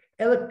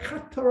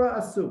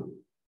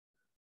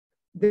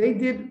 they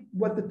did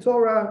what the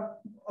Torah,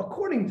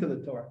 according to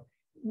the Torah.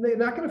 They're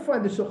not going to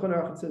find the Shulchan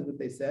Aruch that says what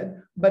they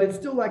said, but it's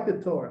still like the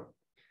Torah.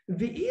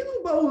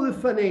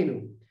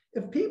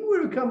 If people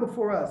were to come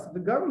before us, if the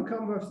government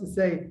come before us and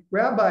say,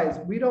 rabbis,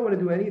 we don't want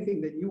to do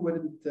anything that you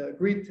wouldn't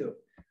agree to,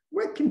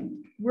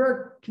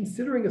 we're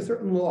considering a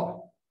certain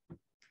law.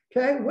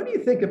 Okay, what do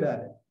you think about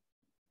it?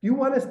 Do you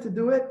want us to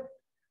do it?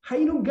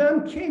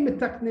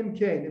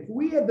 If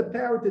we had the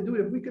power to do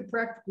it, if we could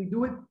practically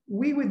do it,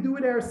 we would do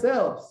it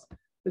ourselves.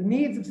 The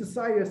needs of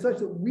society are such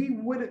that we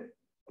would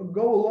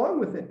go along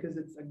with it because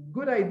it's a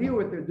good idea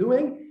what they're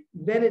doing.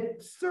 Then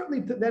it certainly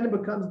it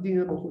becomes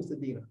dina machus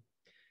dina.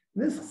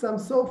 This is some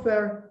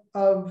sofer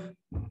of,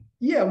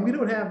 we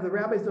don't have, the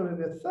rabbis don't have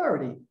the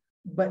authority,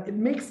 but it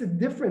makes a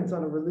difference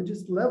on a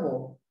religious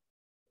level.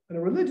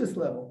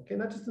 Okay,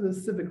 not just on a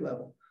civic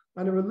level.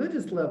 On a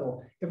religious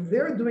level, if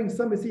they're doing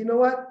something, say, you know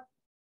what?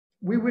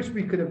 We wish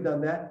we could have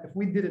done that. If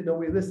we did it,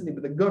 nobody's listening,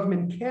 but the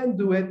government can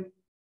do it.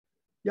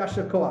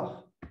 Yasher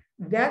koach.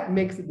 That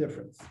makes a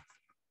difference.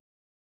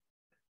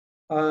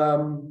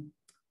 And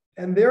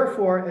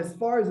therefore, as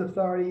far as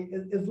authority,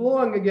 is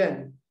long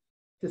again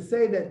to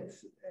say that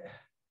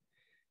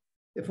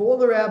if all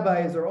the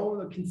rabbis or all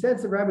the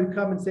consensus of rabbis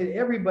come and say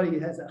everybody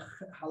has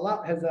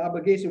an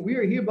obligation, we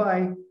are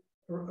hereby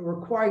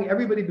requiring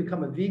everybody to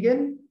become a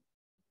vegan,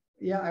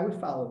 yeah, I would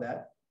follow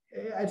that.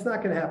 It's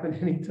not going to happen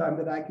anytime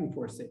that I can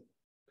foresee.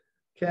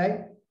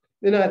 Okay?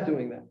 They're not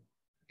doing that.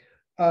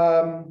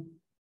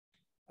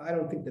 I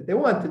don't think that they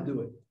want to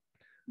do it.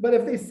 But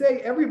if they say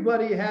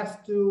everybody has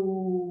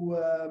to,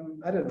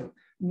 I don't know,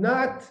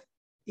 not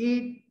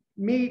eat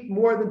meat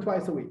more than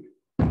twice a week.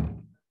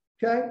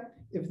 Okay?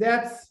 If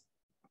that's,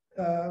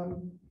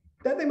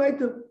 that they might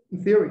do,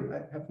 in theory.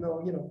 I have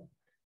no,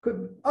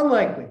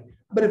 unlikely.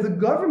 But if the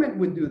government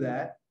would do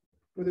that,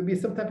 or there'd be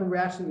some type of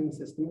rationing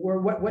system, or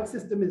what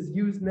system is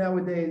used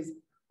nowadays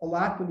a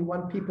lot when you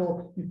want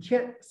people, you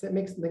can't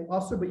make something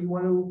also, but you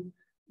want to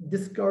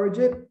discourage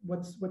it.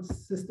 What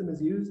system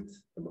is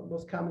used? The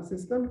most common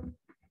system?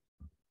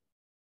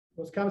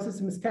 Most common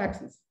system is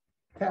taxes,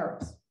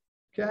 tariffs.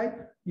 Okay?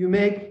 You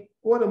make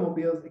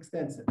automobiles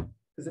expensive.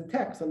 There's a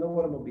tax on the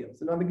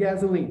automobiles and on the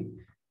gasoline.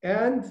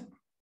 And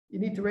you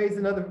need to raise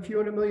another few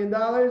 $100 million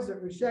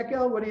or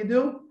shekel. What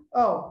do?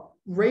 Oh,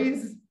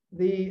 raise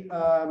the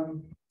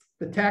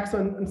tax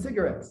on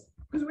cigarettes.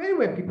 Because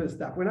anyway, people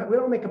stop. We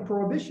don't make a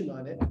prohibition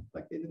on it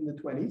like they did in the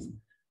 20s,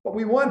 but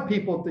we want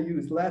people to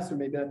use less or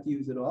maybe not to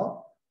use it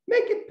all.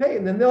 Make it pay,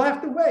 and then they'll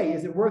have to weigh.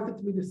 Is it worth it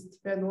to me to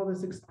spend all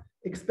this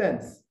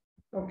expense?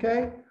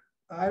 Okay?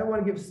 I don't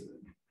want to give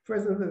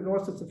President there's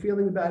all sorts of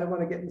feelings about it. I don't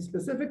want to get into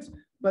specifics,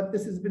 but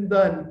this has been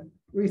done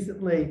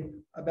recently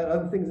about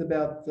other things,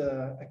 about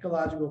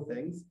ecological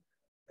things.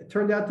 It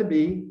turned out to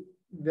be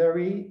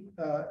very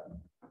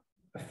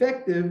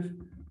effective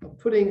of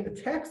putting a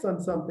tax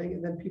on something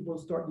and then people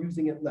start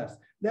using it less.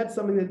 That's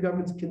something that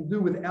governments can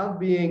do without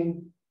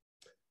being,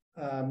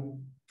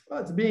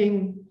 it's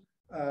being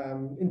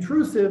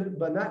intrusive,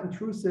 but not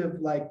intrusive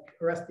like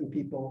arresting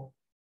people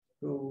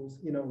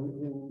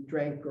who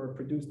drank or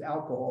produced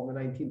alcohol in the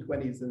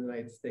 1920s in the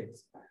United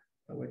States,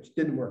 which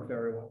didn't work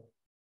very well.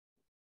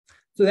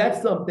 So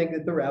that's something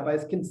that the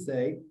rabbis can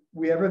say,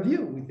 we have a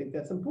view, we think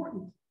that's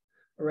important.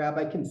 A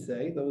rabbi can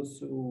say,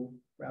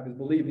 rabbis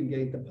believe in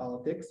getting to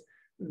politics,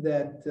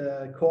 that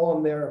call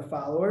on their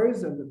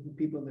followers and the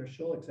people in their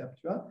shul,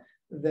 etc.,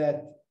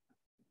 that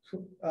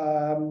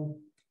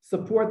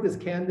support this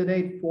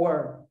candidate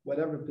for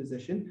whatever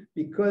position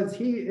because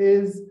he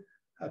is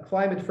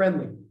climate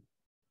friendly.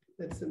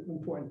 That's an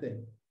important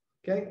thing.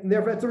 Okay, and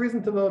therefore that's a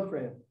reason to vote for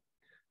him.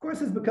 Of course,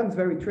 this becomes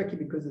very tricky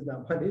because there's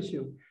not one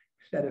issue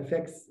that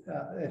affects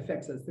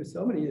us. There's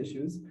so many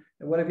issues.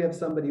 And what if you have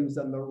somebody who's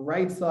on the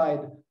right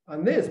side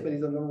on this, but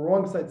he's on the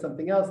wrong side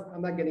something else?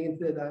 I'm not getting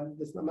into it. I'm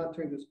not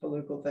turning this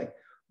political thing.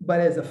 But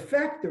as a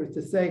factor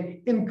to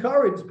say,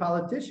 encourage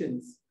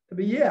politicians to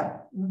be,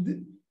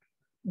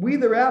 we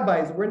the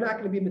rabbis, we're not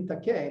going to be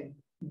mitaken,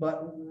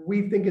 but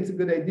we think it's a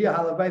good idea,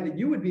 halavai, that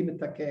you would be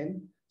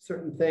mitaken,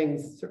 certain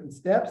things, certain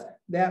steps,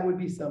 that would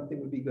be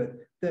something would be good.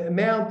 The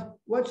amount,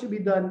 what should be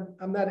done,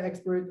 I'm not an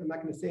expert. I'm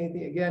not going to say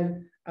anything.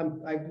 Again,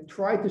 I've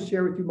tried to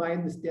share with you my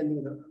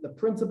understanding of the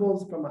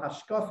principles from a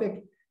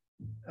Hashkafik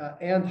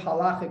and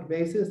Halachic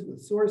basis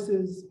with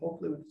sources,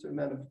 hopefully with a certain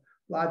amount of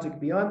logic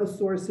beyond the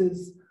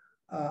sources.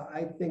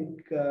 I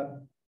think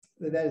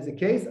that is the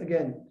case.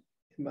 Again,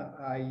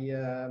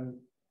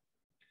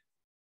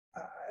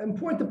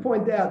 important to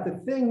point out the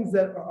things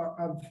that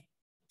are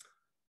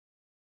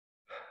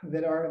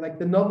like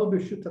the novel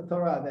b'shut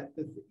Torah, that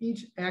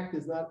each act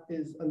is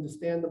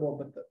understandable,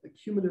 but the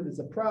cumulative is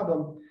a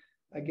problem.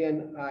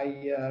 Again,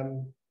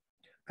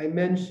 I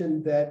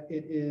mentioned that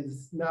it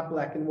is not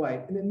black and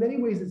white, and in many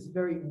ways, it's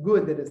very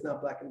good that it's not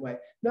black and white.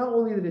 Not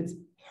only that it's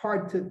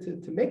hard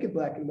to make it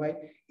black and white,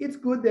 it's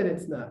good that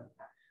it's not.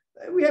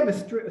 We have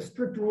a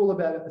strict rule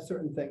about a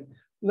certain thing.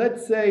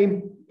 Let's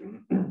say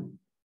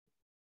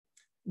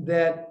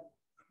that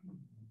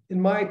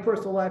in my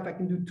personal life, I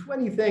can do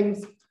 20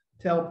 things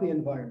to help the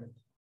environment.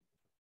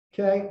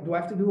 Okay, do I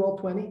have to do all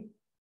 20? Do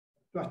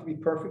I have to be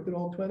perfect at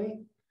all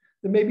 20?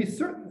 There may be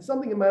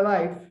something in my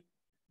life,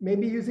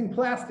 maybe using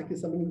plastic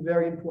is something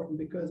very important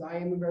because I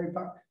am very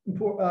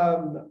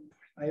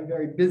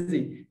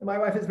busy, and my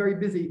wife is very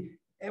busy,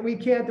 and we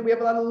have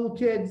a lot of little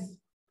kids,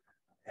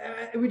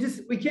 and we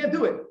can't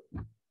do it.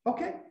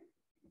 Okay.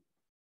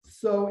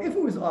 So if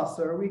it was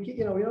usher, we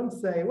don't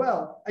say,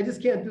 well, I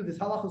just can't do this.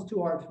 Halacha is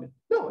too hard for me.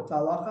 No, it's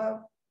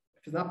halacha.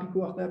 If it's not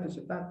pikuach nefesh, if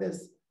it's not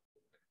this,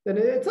 then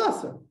it's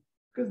usher.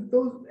 Because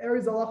those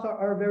areas of halacha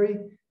are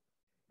very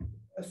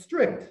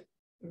strict,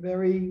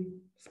 very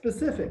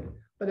specific.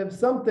 But if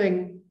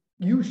something,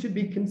 you should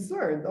be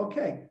concerned,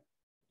 okay,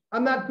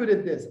 I'm not good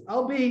at this.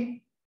 I'll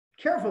be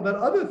careful about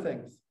other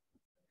things.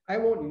 I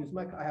won't use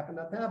my car. I happen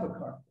not to have a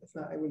car.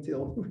 I wouldn't say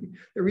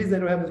the reason I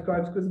don't have this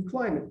car is because of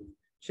climate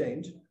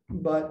change.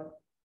 But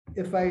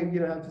if I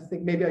have to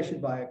think maybe I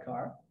should buy a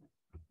car,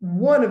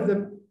 one of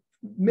the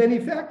many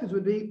factors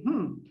would be,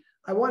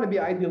 I want to be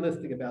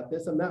idealistic about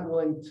this. I'm not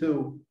willing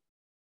to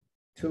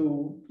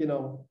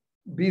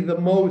be the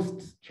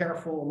most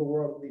careful in the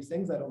world of these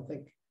things. I don't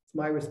think it's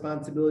my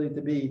responsibility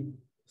to be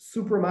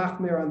super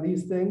machmir on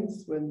these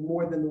things when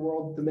more than the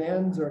world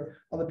demands or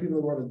other people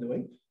in the world are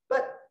doing.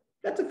 But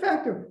that's a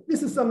factor.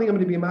 This is something I'm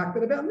going to be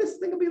machmir about, and this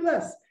thing will be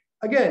less.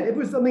 Again, if it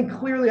was something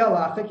clearly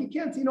halachic, you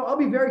can't say, I'll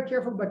be very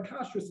careful about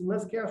kashrus and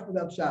less careful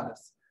about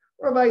Shabbos,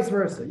 or vice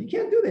versa. You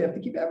can't do that. You have to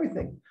keep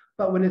everything.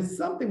 But when it's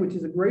something which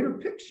is a greater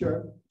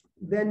picture,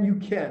 then you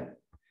can.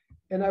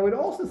 And I would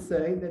also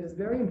say that it's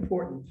very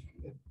important,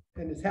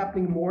 and it's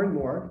happening more and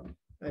more.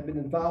 I've been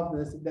involved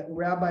in this, that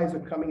rabbis are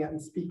coming out and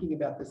speaking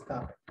about this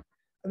topic.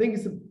 I think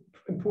it's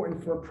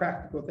important for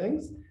practical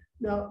things.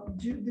 Now,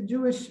 the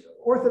Jewish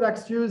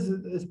Orthodox Jews,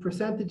 as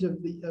percentage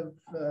of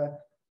the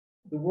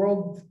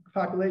world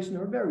population,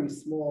 are a very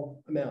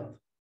small amount.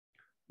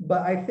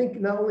 But I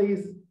think not only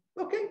is,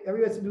 okay,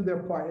 everybody has to do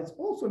their part, it's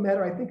also a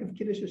matter, I think, of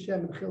Kiddush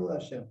Hashem and Chilul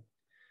Hashem.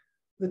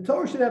 The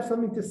Torah should have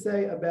something to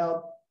say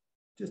about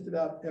just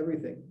about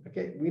everything.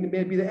 Okay, we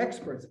may be the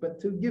experts, but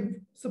to give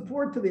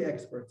support to the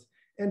experts.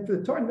 And for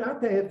the Torah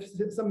not to have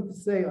something to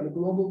say on a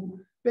global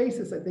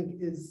basis, I think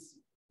is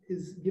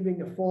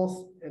giving a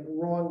false and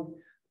wrong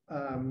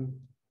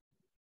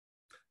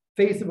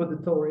face of what the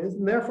Torah is.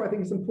 And therefore, I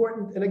think it's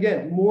important. And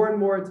again, more and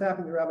more it's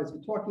happening. The rabbis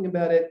are talking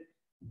about it.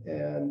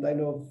 And I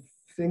know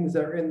things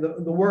that are in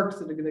the works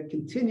that are going to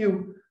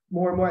continue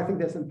more and more. I think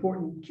that's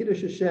important.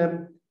 Kiddush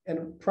Hashem and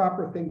a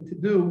proper thing to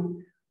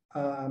do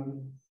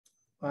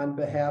on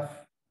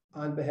behalf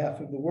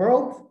of the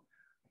world.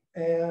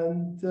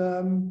 And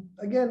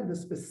again, the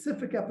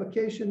specific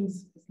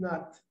applications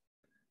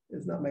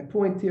is not my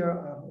point here.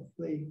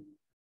 Hopefully,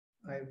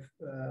 I've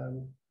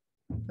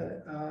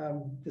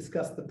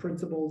discussed the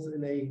principles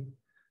in a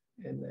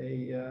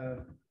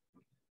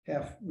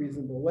half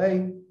reasonable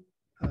way.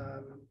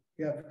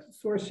 We have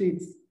source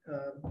sheets.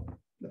 In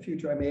the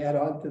future, I may add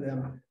on to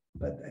them.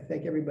 But I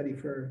thank everybody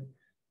for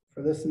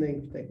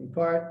listening, for taking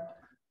part.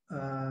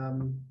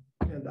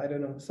 And I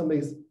don't know,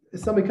 is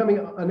somebody coming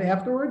on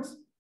afterwards?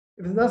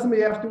 If there's not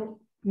somebody after,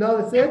 no,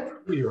 that's it.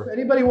 If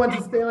anybody wants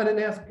to stay on and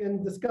ask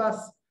and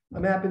discuss,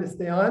 I'm happy to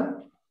stay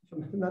on.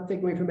 I'm not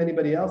taking away from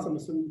anybody else. I'm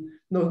assuming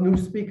no new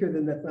speaker,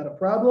 then that's not a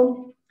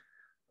problem.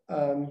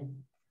 And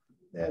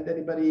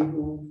anybody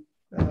who,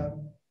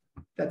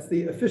 that's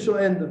the official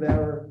end of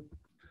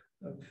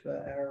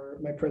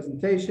my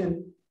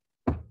presentation.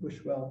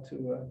 Wish well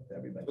to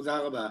everybody.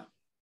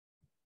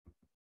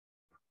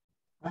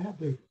 I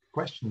have a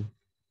question.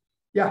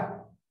 Yeah.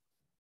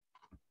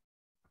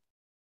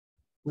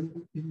 When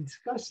you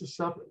discuss a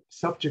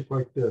subject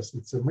like this,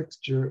 it's a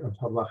mixture of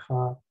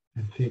halacha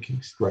and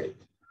thinking straight.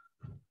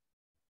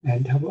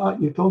 And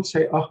you don't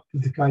say, oh,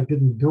 the guy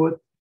didn't do it.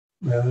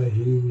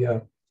 He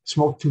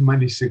smoked too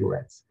many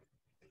cigarettes.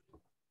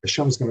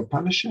 Hashem's going to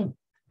punish him.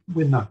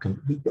 We're not going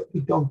to. We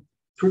don't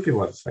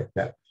trivialize like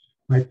that.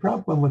 My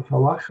problem with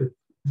halachic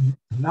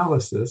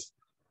analysis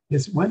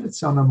is when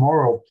it's on a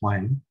moral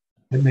plane,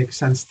 it makes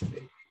sense to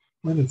me.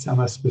 When it's on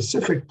a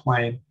specific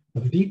plane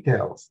of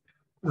details,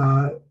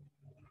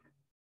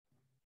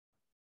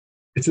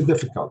 it's a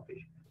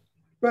difficulty.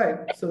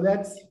 Right. So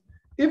that's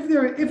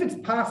if it's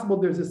possible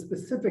there's a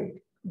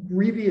specific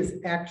grievous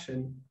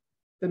action,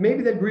 then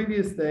maybe that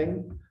grievous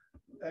thing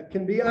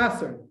can be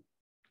aser.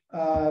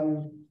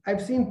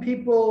 I've seen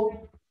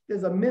people,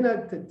 there's a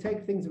minute to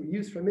take things that we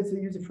use for a mitzvah,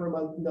 use it for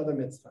another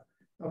mitzvah.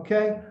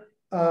 Okay.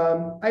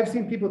 I've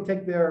seen people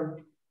take their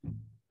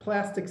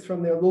plastics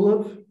from their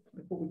lulav,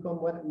 what we call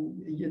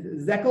them,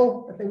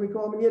 zekel, I think we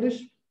call them in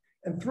Yiddish,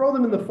 and throw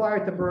them in the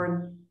fire to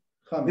burn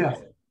chametz. Yeah,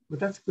 but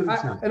that's a good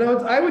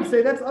example. I would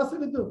say that's us to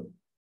do.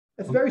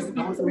 That's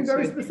something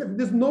very specific.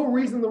 There's no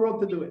reason in the world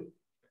to do it,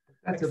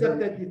 except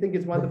that you think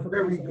it's wonderful.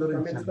 Very good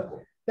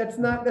example. That's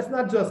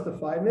not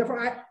justified. And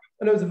therefore,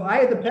 if I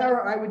had the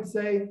power, I would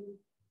say,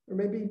 or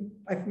maybe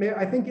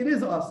I think it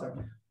is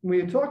usher. When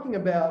you're talking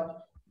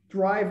about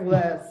drive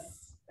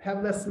less,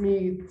 have less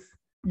meat,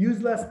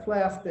 use less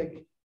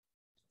plastic.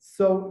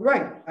 So,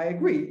 right, I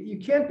agree. You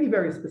can't be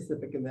very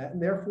specific in that.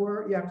 And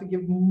therefore, you have to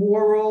give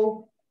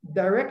moral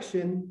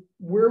direction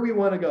where we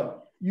want to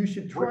go. You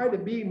should try to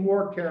be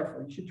more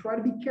careful. You should try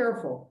to be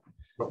careful.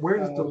 But where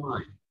is the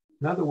line?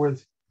 In other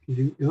words,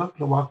 you're not going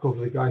to walk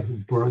over the guy who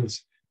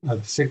burns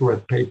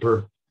cigarette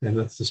paper and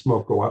lets the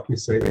smoke go up and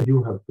say,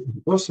 you have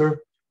usher,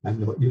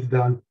 and what you've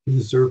done, you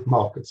deserve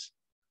malchus.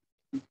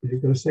 You're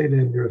going to say to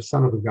him, you're a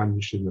son of a gun,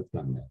 you shouldn't have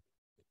done that.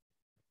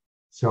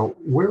 So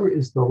where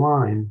is the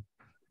line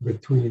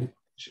between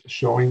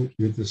showing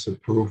your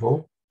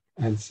disapproval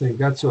and saying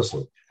that's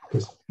also,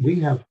 because we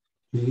have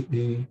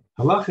the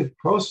halachic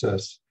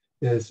process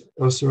is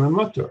usher and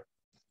mutter.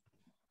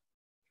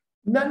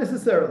 Not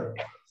necessarily.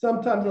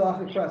 Sometimes the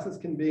halachic process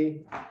can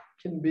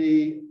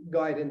be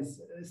guidance,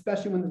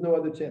 especially when there's no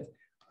other chance.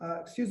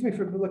 Excuse me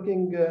for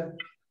looking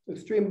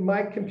extreme.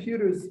 My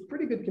computer is a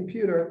pretty good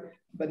computer,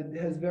 but it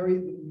has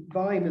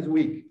volume is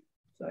weak.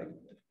 So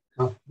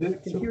I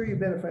can hear you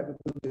better if I have a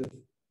Bluetooth.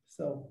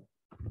 So,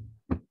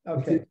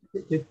 okay.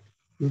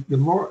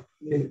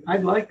 I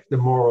like the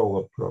moral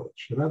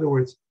approach. In other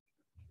words,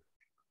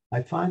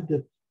 I find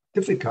it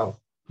difficult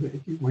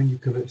when you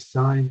can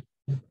assign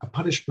a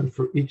punishment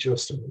for each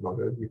Isser.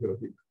 You're going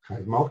to be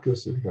kind of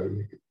Malchus, you're going to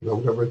make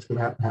whatever it's going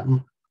to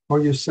happen. Or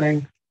you're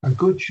saying a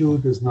good Jew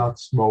does not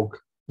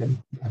smoke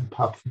and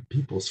pop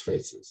people's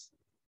faces.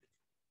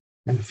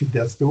 And if he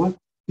does do it,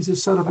 he's a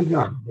son of a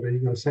gun. What are you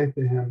going to say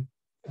to him?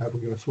 We're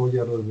going to throw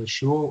you out of the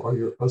shul, or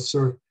you're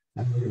Isser,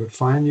 and we're going to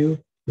fine you,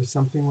 or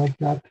something like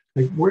that?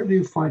 Like, where do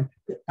you find?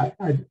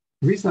 The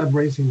reason I'm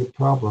raising the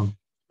problem,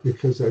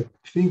 because I'm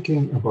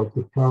thinking about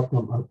the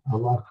problem of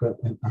halacha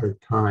in our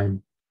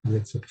time and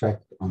its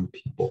effect on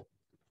people.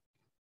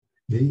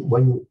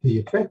 The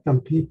effect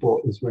on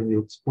people is when you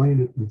explain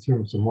it in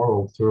terms of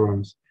moral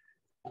terms.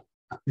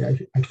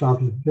 I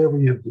found it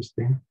very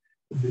interesting,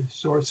 the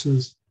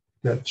sources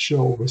that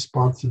show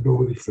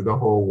responsibility for the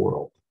whole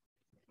world.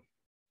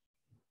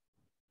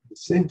 The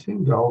same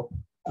thing though,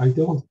 I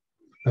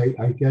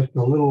get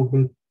a little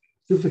bit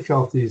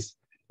difficulties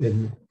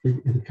in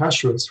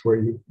kashrus where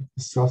you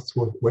discuss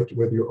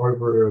whether you're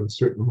over a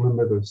certain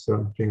limit of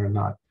something or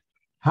not.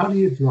 How do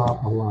you draw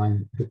a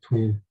line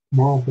between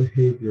moral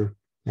behavior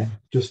and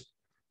just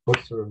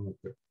what's sort of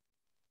liquor?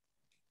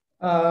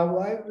 Well,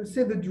 I would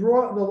say the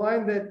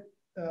line that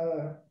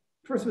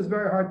first, it was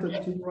very hard to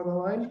draw the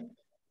line.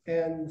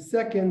 And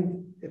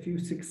second, if you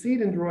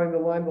succeed in drawing the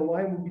line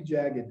will be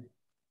jagged.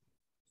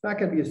 It's not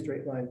going to be a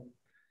straight line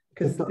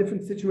because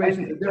different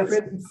situations are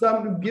different. And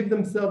some give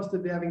themselves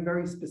to having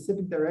very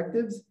specific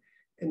directives,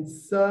 and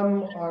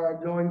some are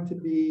going to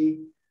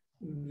be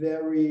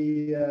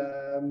very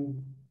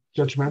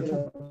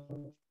judgmental.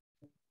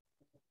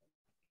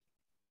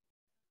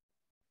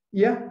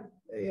 Yeah,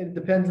 it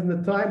depends on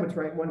the time. What's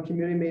right in one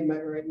community may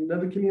not right in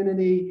another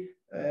community.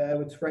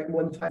 What's right in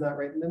one time, not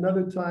right in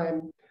another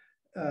time.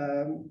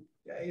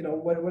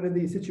 What are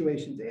these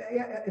situations?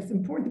 It's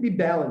important to be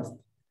balanced.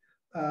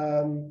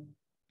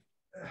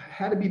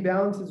 How to be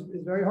balanced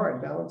is very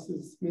hard. Balance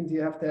means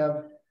you have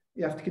to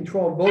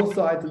control both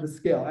sides of the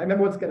scale. I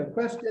remember once got a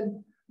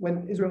question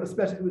when Israel,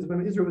 especially it was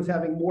when Israel was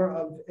having more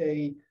of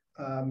a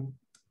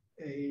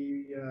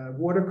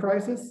water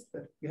crisis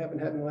that we haven't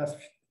had in the last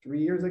 3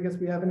 years. I guess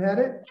we haven't had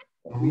it.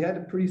 We had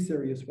a pretty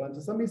serious one.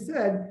 So somebody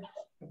said,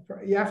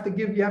 you have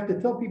to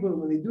tell people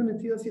when they do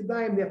Netilas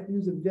Yadayim, they have to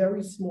use a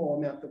very small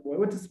amount of water.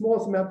 What's the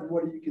smallest amount of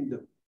water you can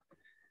do?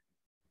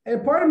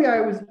 And part of me,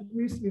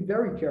 we used to be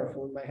very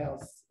careful in my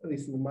house, at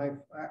least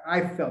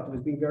I felt it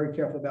was being very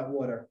careful about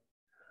water.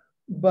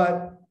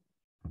 But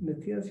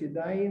Netilas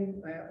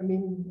Yadayim, I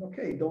mean,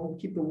 okay, don't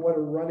keep the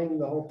water running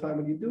the whole time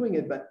when you're doing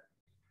it, but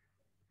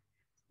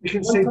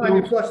one time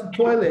you flush the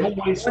toilet,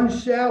 one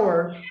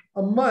shower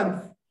a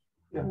month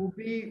will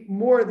be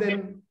more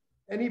than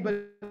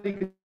anybody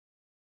could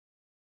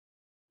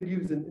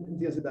use in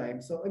Netilas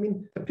Yadayim. So, I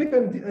mean,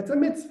 it's a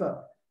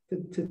mitzvah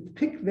to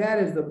pick that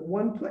as the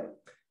one place.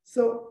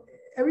 So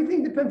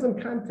everything depends on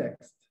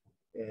context.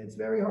 It's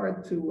very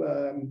hard to,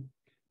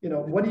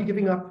 what are you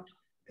giving up?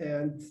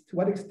 And to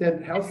what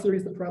extent, how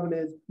serious the problem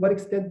is, what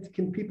extent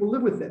can people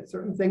live with it?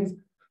 Certain things,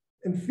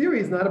 in theory,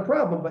 is not a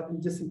problem, but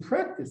in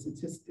practice,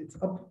 it's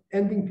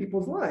upending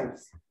people's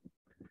lives.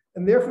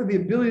 And therefore, the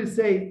ability to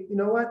say, you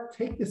know what,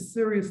 take this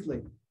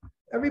seriously.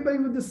 Everybody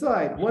will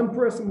decide. One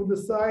person will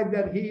decide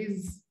that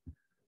he's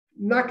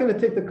not going to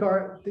take the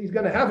car. He's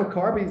going to have a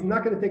car, but he's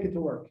not going to take it to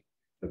work.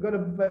 He'll go to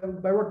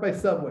work by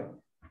subway.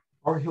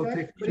 Or he'll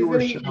take fewer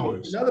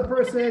showers. Another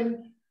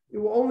person, it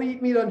will only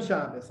eat meat on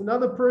Shabbos.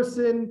 Another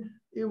person,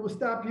 it will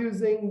stop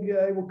using,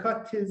 it will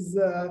cut his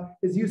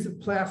use of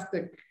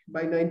plastic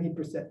by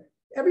 90%.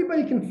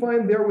 Everybody can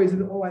find their ways of,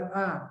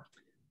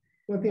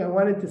 one thing I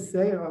wanted to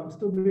say, I'm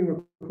still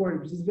being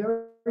recorded, which is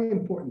very, very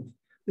important.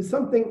 There's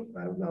something,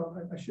 I don't know,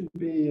 I shouldn't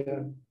be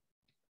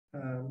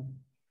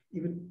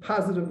even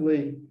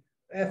positively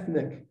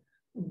ethnic,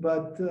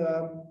 but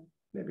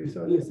maybe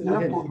so.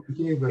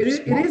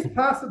 It is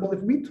possible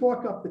if we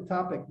talk up the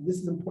topic, this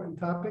is an important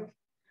topic.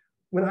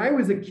 When I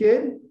was a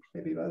kid,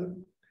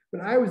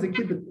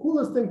 the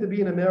coolest thing to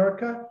be in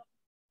America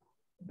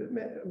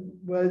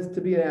was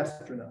to be an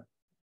astronaut.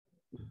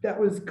 That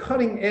was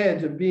cutting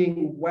edge of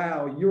being,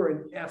 wow, you're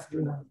an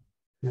astronaut.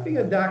 Yeah. Being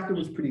a doctor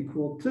was pretty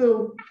cool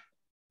too.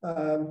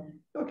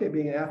 Okay,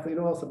 being an athlete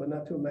also, but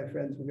not two of my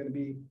friends were going to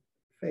be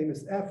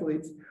famous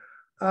athletes.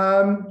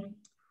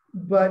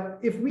 But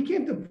if we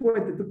came to a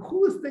point that the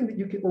coolest thing that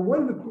you can, or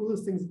one of the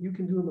coolest things that you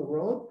can do in the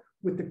world,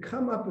 would to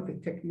come up with a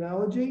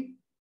technology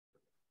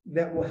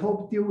that will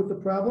help deal with the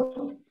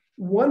problem,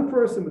 one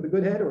person with a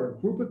good head or a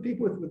group of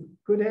people with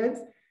good heads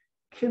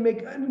can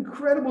make an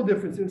incredible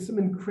difference. There's some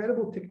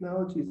incredible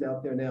technologies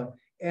out there now.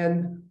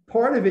 And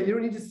part of it, you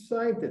don't need just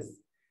scientists.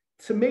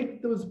 To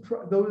make those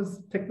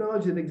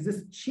technologies that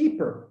exist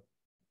cheaper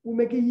will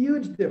make a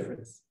huge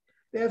difference.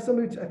 They have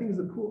something which I think is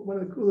one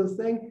of the coolest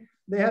things.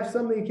 They have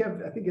something,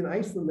 I think in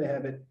Iceland they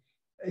have it,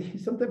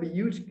 some type of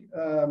huge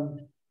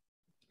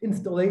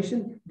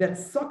installation that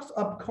sucks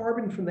up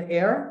carbon from the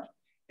air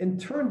and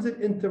turns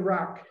it into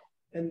rock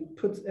and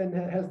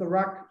has the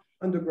rock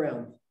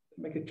underground.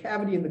 Make a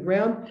cavity in the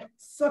ground,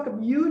 suck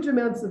up huge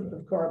amounts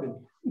of carbon.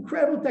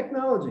 Incredible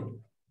technology.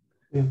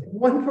 Yeah.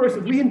 One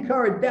person, we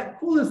encourage that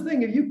coolest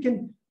thing. If you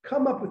can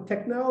come up with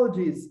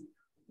technologies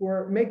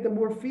or make them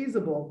more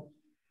feasible,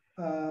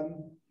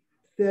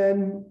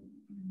 then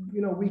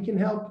we can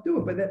help do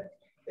it. But that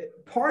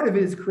part of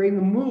it is creating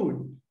a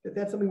mood that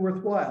that's something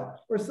worthwhile.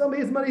 Or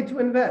somebody has money to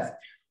invest.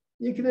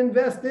 You can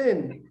invest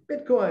in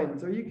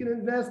Bitcoins, or you can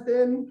invest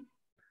in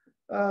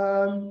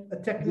a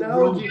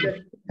technology that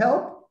can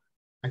help.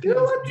 You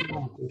know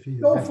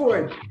what? Go for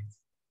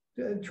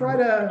it. Try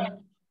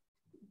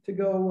to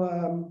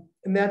go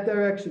in that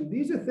direction.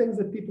 These are things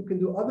that people can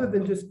do other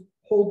than just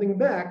holding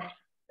back.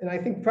 And I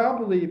think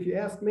probably, if you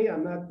ask me,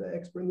 I'm not the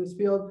expert in this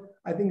field,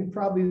 I think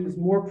probably there's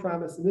more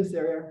promise in this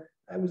area.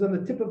 I was on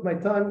the tip of my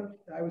tongue.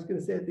 I was going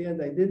to say at the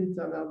end, I didn't.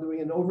 I'm now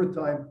doing an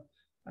overtime.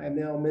 I am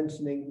now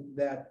mentioning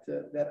that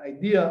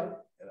idea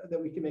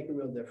that we can make a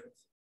real difference.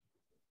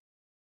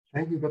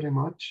 Thank you very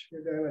much.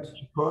 Thank you very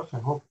much. I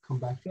hope to come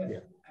back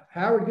here.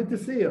 Howard, good to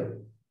see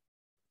you.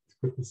 It's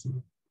good to see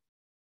you.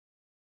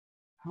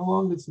 How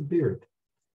long is the beard?